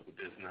levels of the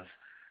business.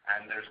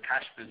 And there's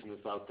cash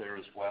business out there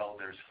as well.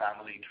 There's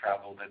family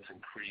travel that's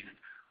increased.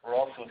 We're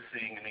also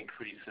seeing an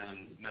increase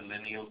in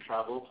millennial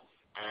travel,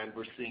 and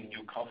we're seeing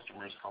new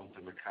customers come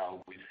to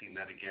Macau. We've seen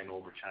that again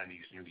over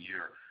Chinese New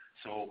Year.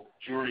 So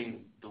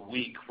during the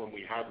week when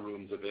we have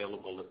rooms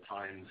available at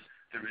times,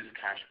 there is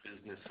cash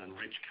business and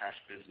rich cash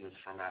business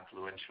from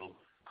affluential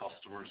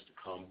customers to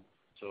come.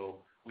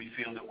 So we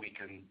feel that we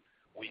can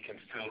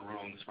fill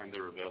rooms when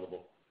they're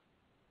available.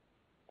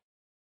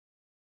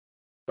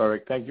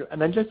 Perfect. Thank you. And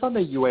then just on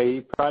the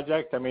UAE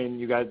project, I mean,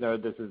 you guys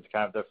know this is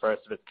kind of the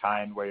first of its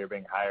kind where you're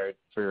being hired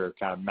for your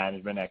kind of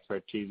management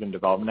expertise and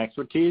development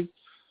expertise.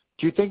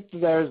 Do you think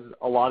there's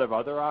a lot of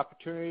other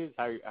opportunities?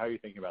 How are you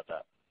thinking about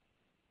that?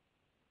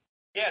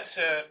 Yeah,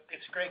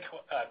 it's a great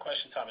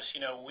question, Thomas.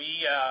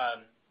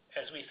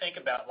 As we think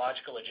about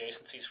logical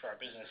adjacencies for our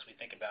business, we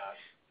think about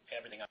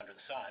everything under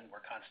the sun.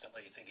 We're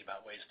constantly thinking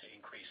about ways to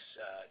increase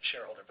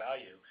shareholder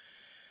value.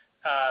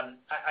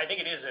 I think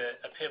it is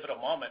a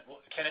pivotal moment.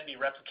 Can it be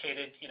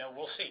replicated?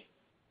 We'll see.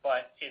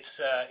 But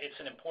it's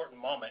an important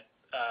moment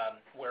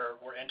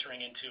where we're entering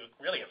into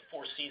really a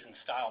four-season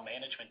style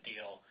management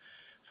deal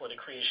for the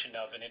creation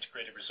of an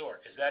integrated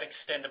resort. Is that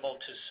extendable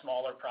to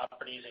smaller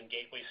properties in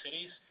gateway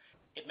cities?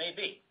 It may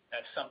be.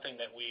 That's something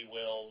that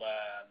we'll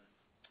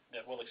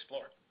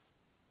explore.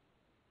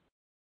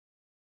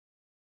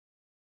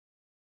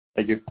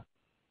 Thank you.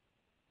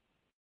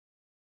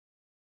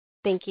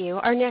 Thank you.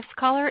 Our next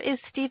caller is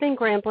Stephen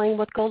Grambling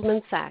with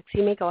Goldman Sachs.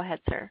 You may go ahead,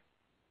 sir.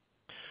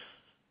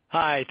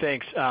 Hi,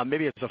 thanks.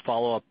 Maybe as a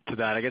follow-up to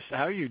that, I guess,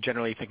 how are you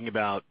generally thinking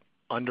about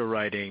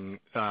underwriting,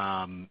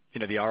 the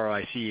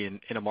ROIC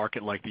in a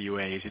market like the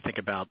UAE as you think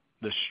about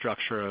the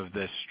structure of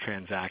this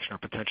transaction or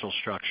potential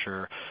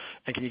structure?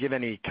 And can you give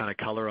any kind of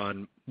color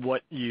on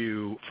what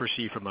you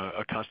foresee from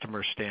a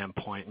customer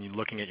standpoint and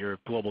looking at your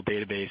global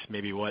database,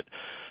 maybe what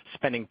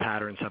spending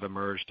patterns have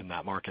emerged in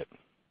that market?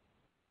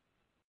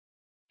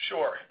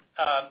 Sure.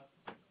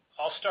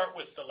 I'll start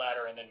with the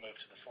latter and then move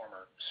to the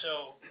former.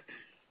 So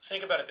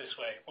think about it this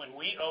way. When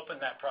we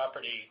open that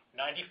property,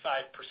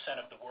 95%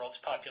 of the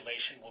world's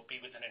population will be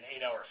within an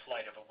 8-hour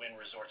flight of a Wynn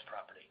Resorts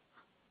property.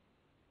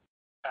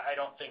 I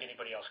don't think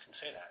anybody else can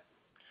say that.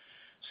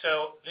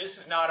 So this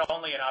is not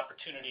only an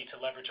opportunity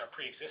to leverage our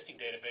pre-existing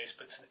database,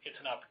 but it's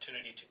an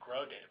opportunity to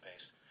grow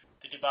database.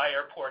 The Dubai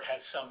airport has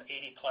some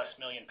 80-plus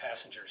million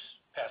passengers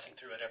passing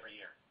through it every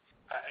year.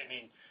 I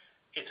mean,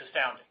 it's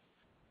astounding.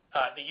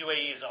 The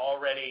UAE is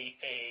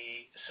already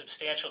a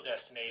substantial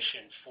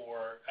destination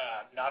for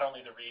not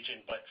only the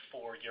region, but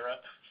for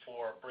Europe,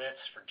 for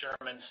Brits, for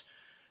Germans,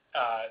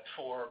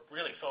 for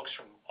really folks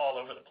from all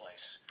over the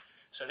place.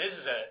 So this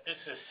is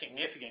a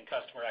significant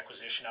customer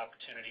acquisition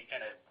opportunity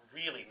and a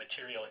really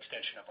material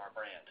extension of our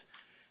brand.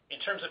 In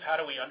terms of how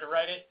do we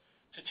underwrite it,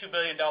 it's a $2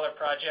 billion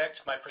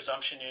project. My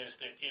presumption is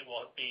that it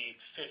will be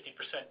 50%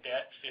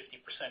 debt,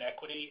 50%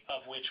 equity,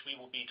 of which we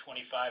will be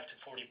 25 to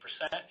 40%,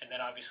 and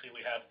then obviously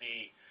we have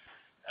the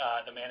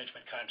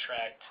management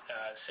contract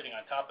sitting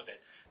on top of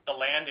it. The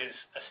land is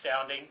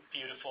astounding,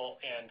 beautiful,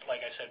 and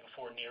like I said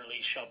before,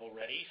 nearly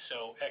shovel-ready.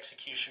 So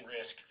execution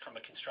risk from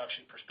a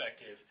construction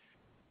perspective,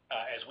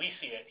 as we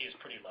see it, is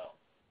pretty low.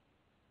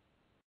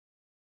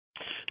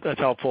 That's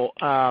helpful.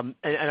 And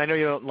I know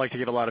you don't like to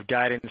give a lot of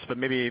guidance, but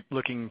maybe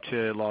looking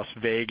to Las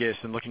Vegas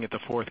and looking at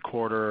the fourth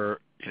quarter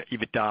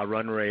EBITDA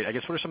run rate, I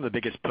guess what are some of the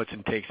biggest puts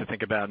and takes to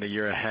think about in the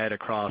year ahead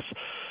across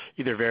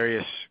either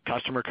various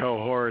customer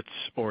cohorts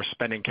or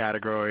spending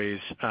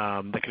categories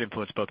that could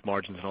influence both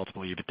margins and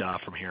ultimately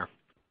EBITDA from here?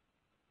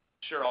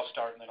 Sure, I'll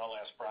start and then I'll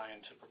ask Brian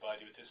to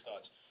provide you with his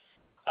thoughts.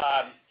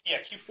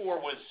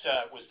 Q4 was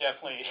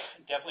definitely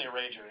a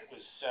rager. It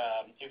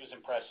was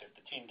impressive.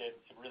 The team did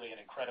really an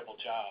incredible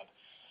job.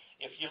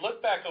 If you look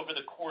back over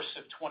the course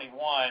of 21,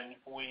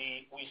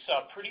 we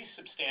saw pretty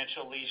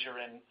substantial leisure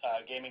and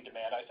gaming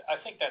demand. I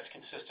think that's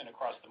consistent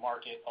across the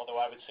market, although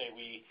I would say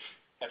we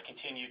have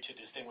continued to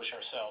distinguish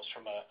ourselves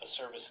from a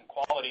service and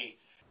quality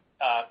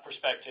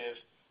perspective.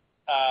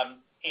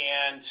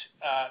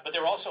 But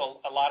there were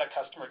also a lot of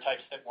customer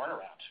types that weren't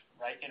around,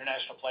 right?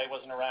 International play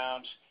wasn't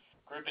around.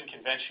 Group and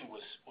convention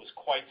was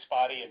quite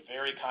spotty and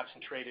very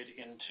concentrated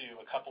into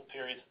a couple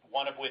periods,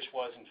 one of which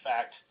was, in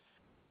fact,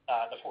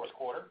 the fourth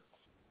quarter.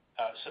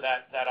 So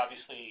that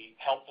obviously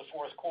helped the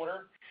fourth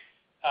quarter.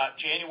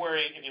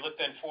 January, if you look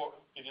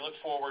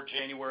forward,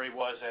 January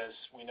was, as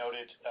we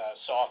noted,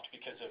 soft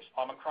because of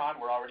Omicron.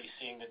 We're already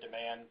seeing the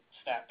demand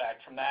snap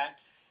back from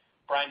that.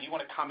 Brian, do you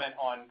want to comment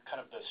on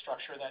kind of the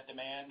structure of that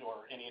demand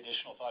or any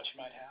additional thoughts you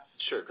might have?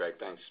 Sure, Greg,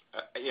 thanks.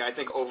 I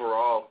think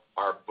overall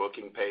our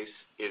booking pace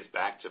is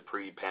back to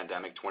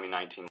pre-pandemic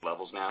 2019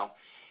 levels now,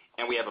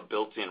 and we have a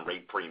built-in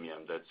rate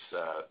premium that's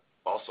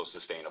also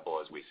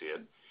sustainable as we see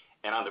it.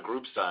 And on the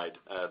group side,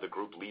 the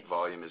group lead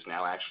volume is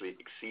now actually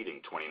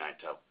exceeding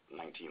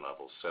 2019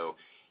 levels. So,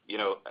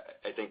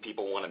 I think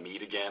people want to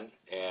meet again,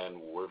 and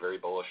we're very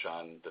bullish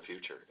on the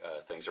future.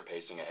 Things are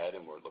pacing ahead,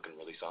 and we're looking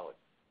really solid.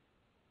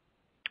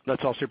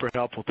 That's all super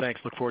helpful.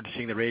 Thanks. Look forward to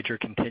seeing the rager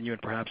continue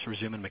and perhaps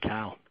resume in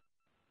Macau.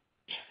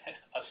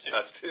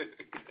 Us too.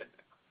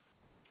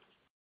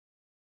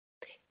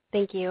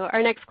 Thank you.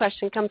 Our next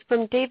question comes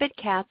from David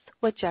Katz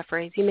with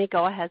Jefferies. You may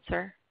go ahead,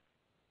 sir.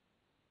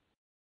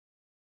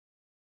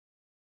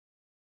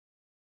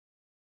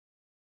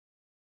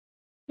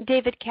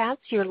 David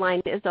Katz, your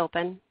line is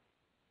open.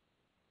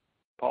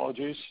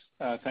 Apologies.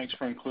 Thanks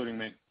for including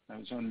me. I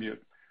was on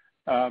mute.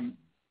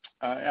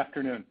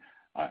 Afternoon.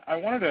 I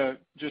wanted to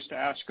just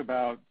ask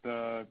about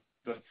the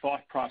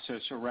thought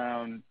process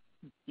around,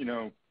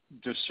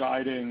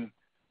 deciding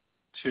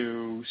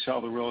to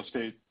sell the real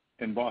estate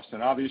in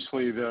Boston.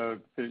 Obviously, the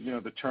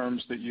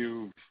terms that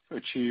you've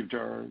achieved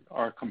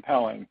are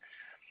compelling,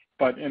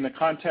 but in the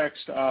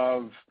context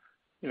of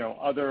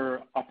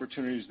other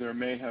opportunities there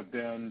may have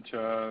been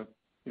to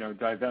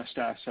divest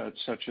assets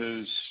such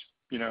as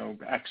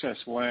excess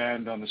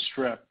land on the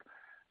Strip,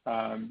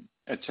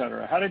 et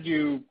cetera. How did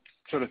you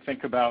sort of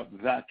think about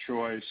that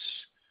choice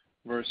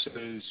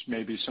versus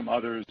maybe some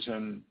others?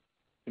 And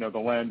the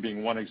land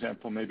being one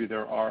example, maybe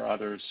there are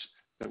others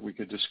that we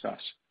could discuss.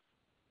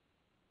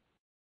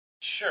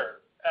 Sure.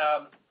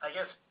 I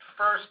guess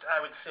first I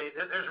would say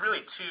there's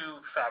really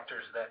two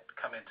factors that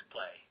come into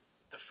play.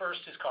 The first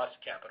is cost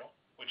of capital,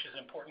 which is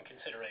an important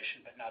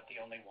consideration, but not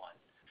the only one.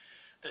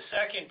 The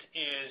second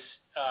is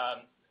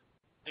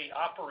the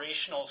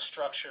operational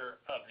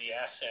structure of the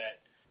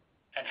asset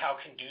and how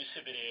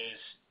conducive it is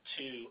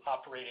to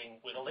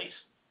operating with a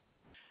lease.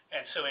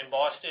 And so in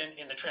Boston,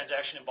 in the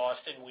transaction in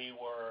Boston, we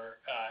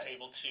were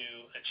able to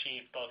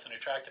achieve both an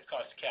attractive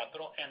cost of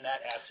capital and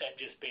that asset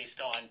just based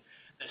on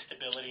the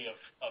stability of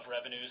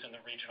revenues in the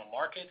regional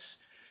markets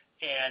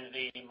and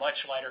the much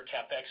lighter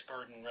capex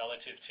burden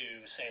relative to,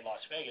 say,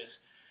 Las Vegas,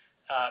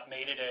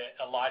 made it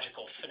a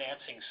logical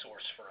financing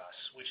source for us,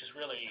 which is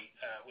really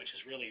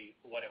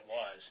what it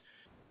was.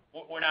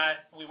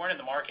 We weren't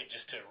in the market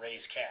just to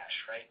raise cash,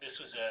 right? This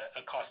was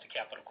a cost of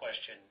capital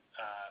question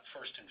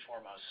first and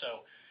foremost.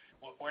 So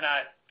we're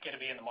not going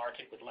to be in the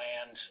market with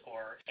land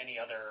or any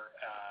other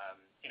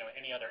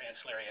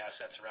ancillary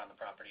assets around the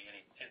properties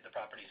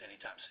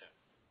anytime soon.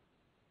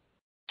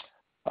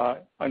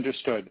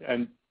 Understood.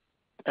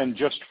 And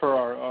just for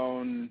our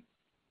own,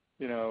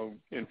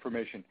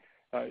 information,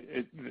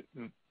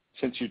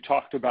 since you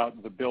talked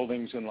about the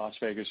buildings in Las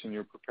Vegas in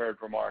your prepared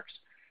remarks,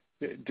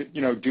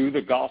 do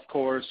the golf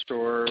course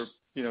or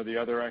the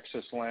other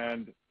excess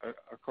land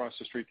across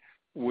the street,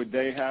 would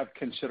they have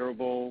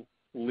considerable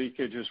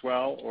leakage as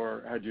well,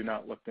 or had you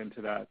not looked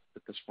into that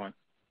at this point?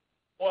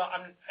 Well,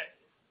 I'm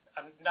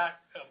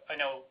not. I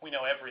know we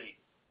know every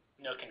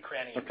nook and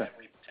cranny of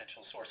every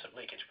potential source of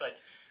leakage, but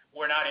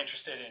we're not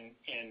interested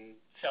in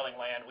selling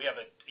land. We have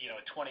a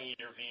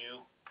 20-year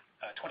view,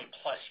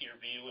 20-plus year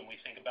view when we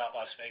think about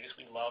Las Vegas.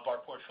 We love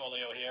our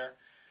portfolio here,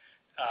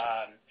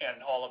 and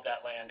all of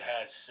that land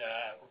has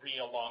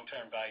real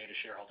long-term value to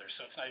shareholders.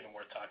 So it's not even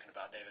worth talking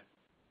about, David.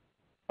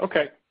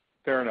 Okay,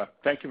 fair enough.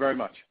 Thank you very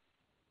much.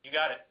 You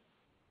got it.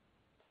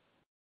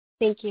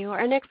 Thank you.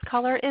 Our next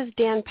caller is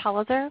Dan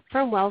Palliser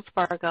from Wells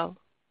Fargo.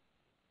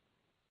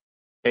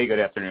 Hey, good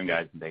afternoon,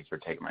 guys, and thanks for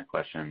taking my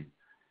question.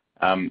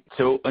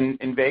 So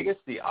in Vegas,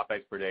 the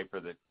OpEx per day for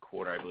the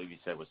quarter, I believe you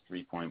said was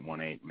 $3.18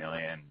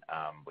 million,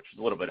 which is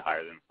a little bit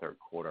higher than the third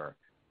quarter.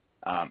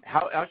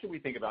 How should we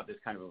think about this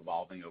kind of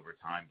evolving over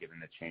time, given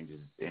the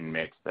changes in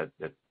mix that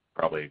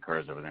probably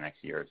occurs over the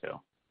next year or two?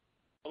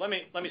 Well, let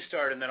me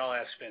start, and then I'll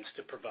ask Vince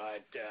to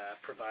provide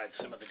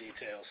some of the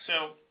details.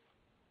 So,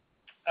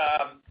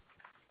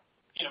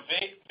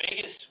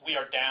 Vegas, we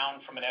are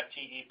down from an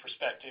FTE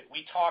perspective.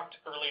 We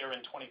talked earlier in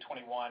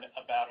 2021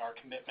 about our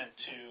commitment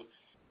to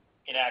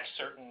enact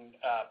certain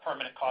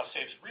permanent cost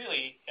saves,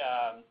 really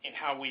in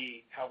how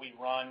we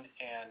run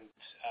and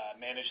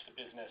manage the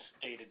business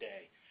day to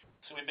day.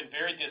 So we've been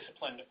very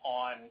disciplined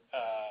on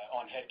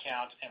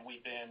headcount, and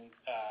we've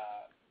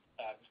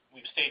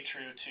stayed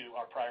true to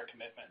our prior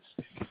commitments.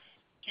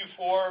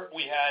 Q4,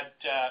 we had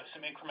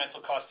some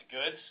incremental cost of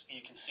goods.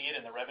 You can see it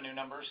in the revenue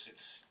numbers.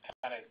 It's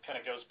kind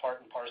of goes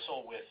part and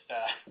parcel with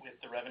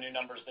the revenue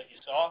numbers that you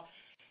saw.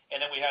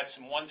 And then we had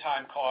some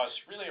one-time costs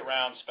really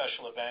around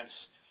special events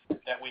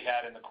that we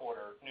had in the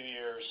quarter, New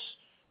Year's,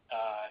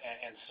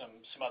 and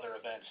some other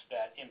events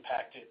that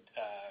impacted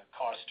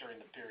costs during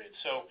the period.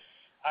 So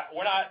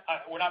we're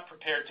not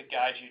prepared to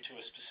guide you to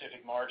a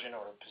specific margin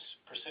or a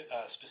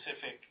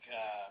specific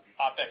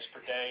OpEx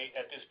per day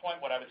at this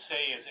point. What I would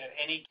say is at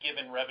any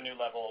given revenue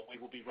level, we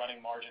will be running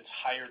margins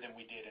higher than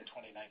we did in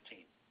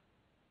 2019.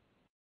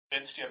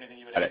 Vince, do you have anything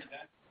you would add to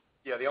that?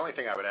 Yeah, the only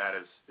thing I would add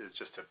is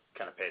just to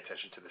kind of pay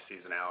attention to the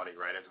seasonality,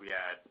 right? As we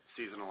add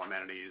seasonal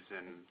amenities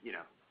and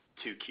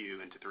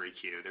 2Q into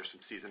 3Q, there's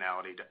some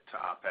seasonality to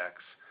OpEx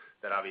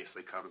that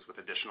obviously comes with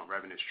additional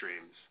revenue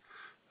streams.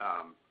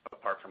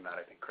 Apart from that,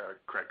 I think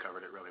Craig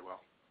covered it really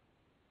well.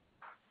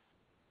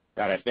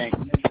 Got it. Thanks.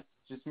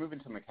 Just moving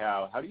to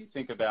Macau, how do you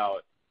think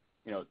about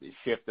the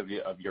shift of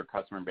your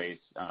customer base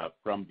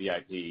from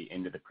VIP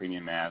into the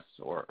premium mass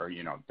or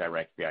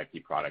direct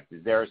VIP product?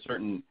 Is there a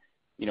certain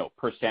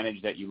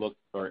percentage that you look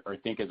or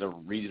think is a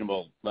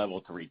reasonable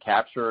level to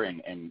recapture?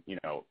 And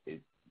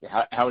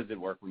how does it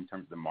work in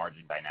terms of the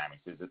margin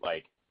dynamics? Is it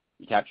like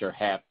you capture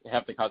half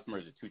the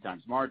customers at 2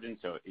 times margin,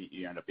 so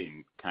you end up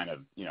being kind of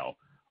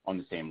on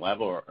the same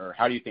level, or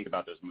how do you think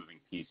about those moving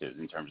pieces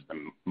in terms of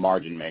the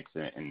margin mix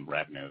and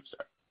revenues?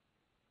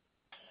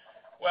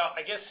 Well,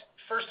 I guess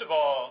first of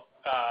all,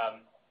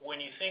 when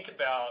you think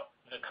about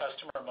the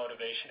customer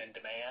motivation and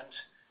demand,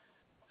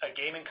 a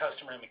gaming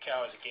customer in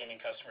Macau is a gaming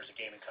customer is a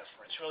gaming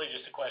customer. It's really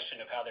just a question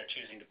of how they're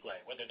choosing to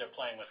play, whether they're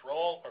playing with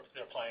roll or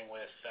they're playing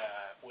with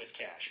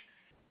cash.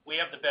 We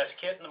have the best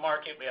kit in the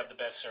market. We have the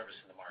best service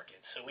in the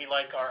market. So we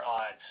like our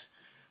odds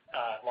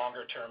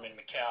longer term in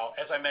Macau.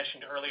 As I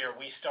mentioned earlier,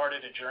 we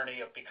started a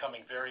journey of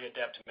becoming very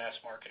adept mass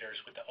marketers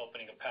with the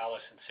opening of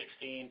Palace in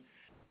 2016.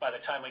 By the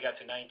time we got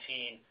to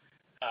 2019,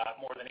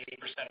 more than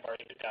 80% of our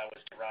EBITDA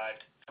was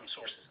derived from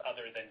sources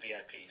other than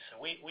VIP. So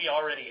we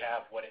already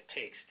have what it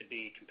takes to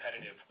be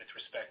competitive with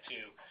respect to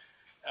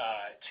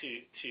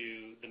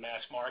the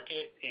mass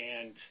market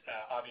and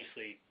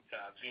obviously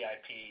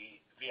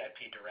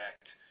VIP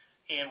direct.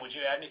 Ian, would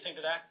you add anything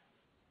to that?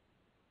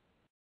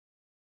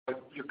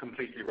 You're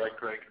completely right,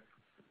 Craig.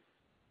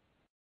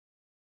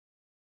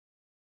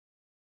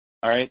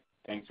 All right.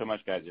 Thanks so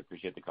much, guys. I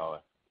appreciate the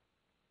call.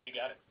 You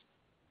got it.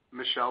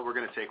 Michelle, we're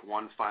going to take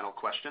one final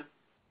question.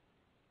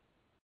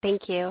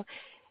 Thank you.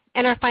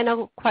 And our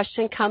final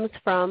question comes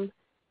from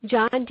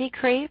John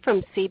DeCree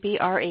from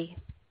CBRE.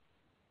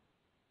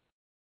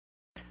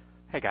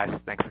 Hey, guys.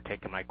 Thanks for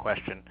taking my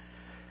question.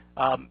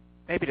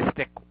 Maybe to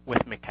stick with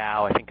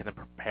Macau, I think in the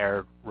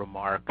prepared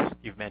remarks,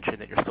 you've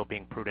mentioned that you're still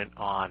being prudent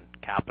on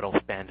capital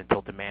spend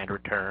until demand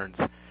returns.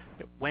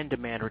 When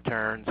demand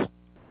returns,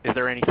 is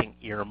there anything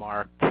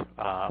earmarked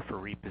for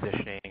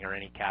repositioning or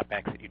any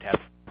CapEx that you'd have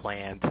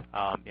planned,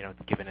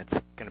 given it's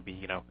going to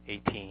be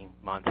 18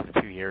 months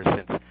to 2 years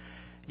since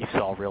you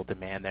saw real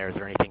demand there? Is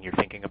there anything you're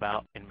thinking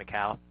about in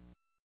Macau?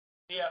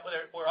 Yeah,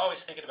 we're always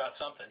thinking about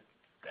something.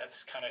 That's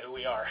kind of who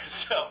we are.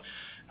 So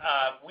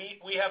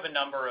we have a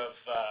number of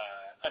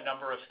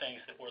things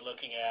that we're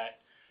looking at,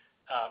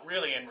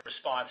 really in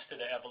response to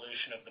the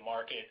evolution of the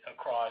market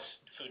across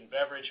food and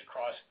beverage,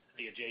 across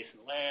the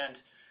adjacent land.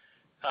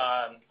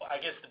 I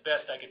guess the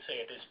best I could say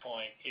at this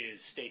point is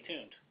stay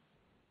tuned.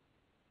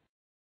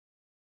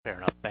 Fair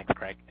enough. Thanks,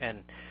 Craig.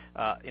 And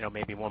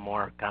maybe one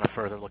more kind of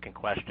further-looking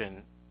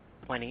question.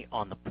 Plenty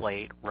on the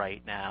plate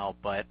right now,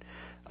 but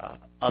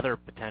other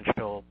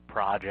potential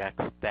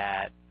projects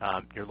that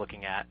you're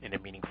looking at in a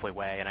meaningful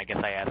way, and I guess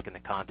I ask in the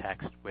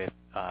context with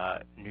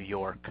New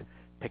York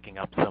picking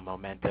up some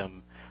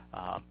momentum,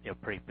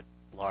 pretty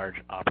large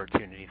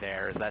opportunity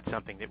there. Is that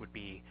something that would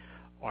be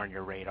on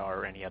your radar,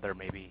 or any other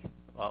maybe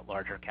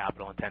larger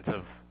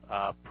capital-intensive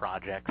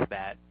projects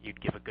that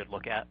you'd give a good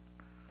look at?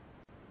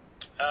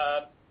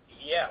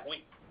 Yeah,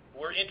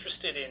 we're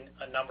interested in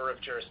a number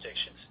of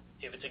jurisdictions.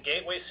 If it's a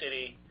gateway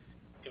city,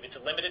 if it's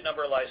a limited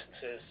number of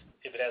licenses,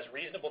 if it has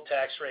reasonable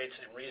tax rates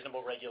and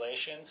reasonable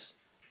regulations,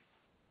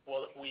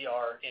 well, we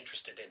are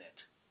interested in it.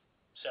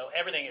 So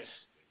everything is,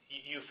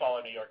 you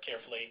follow New York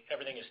carefully,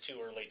 everything is too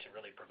early to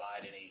really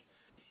provide any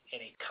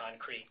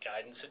concrete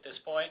guidance at this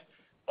point.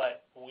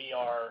 But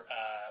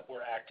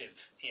we're active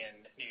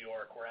in New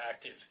York. We're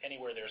active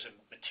anywhere there's a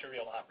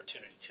material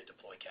opportunity to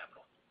deploy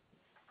capital.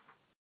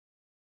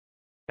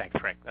 Thanks,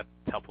 Craig. That's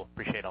helpful.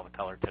 Appreciate all the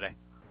color today.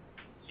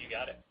 You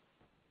got it.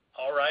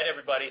 All right,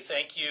 everybody.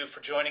 Thank you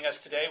for joining us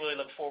today. We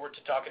look forward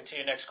to talking to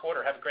you next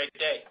quarter. Have a great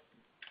day.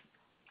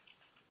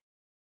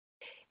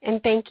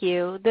 And thank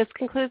you. This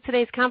concludes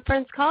today's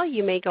conference call.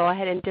 You may go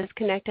ahead and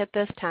disconnect at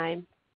this time.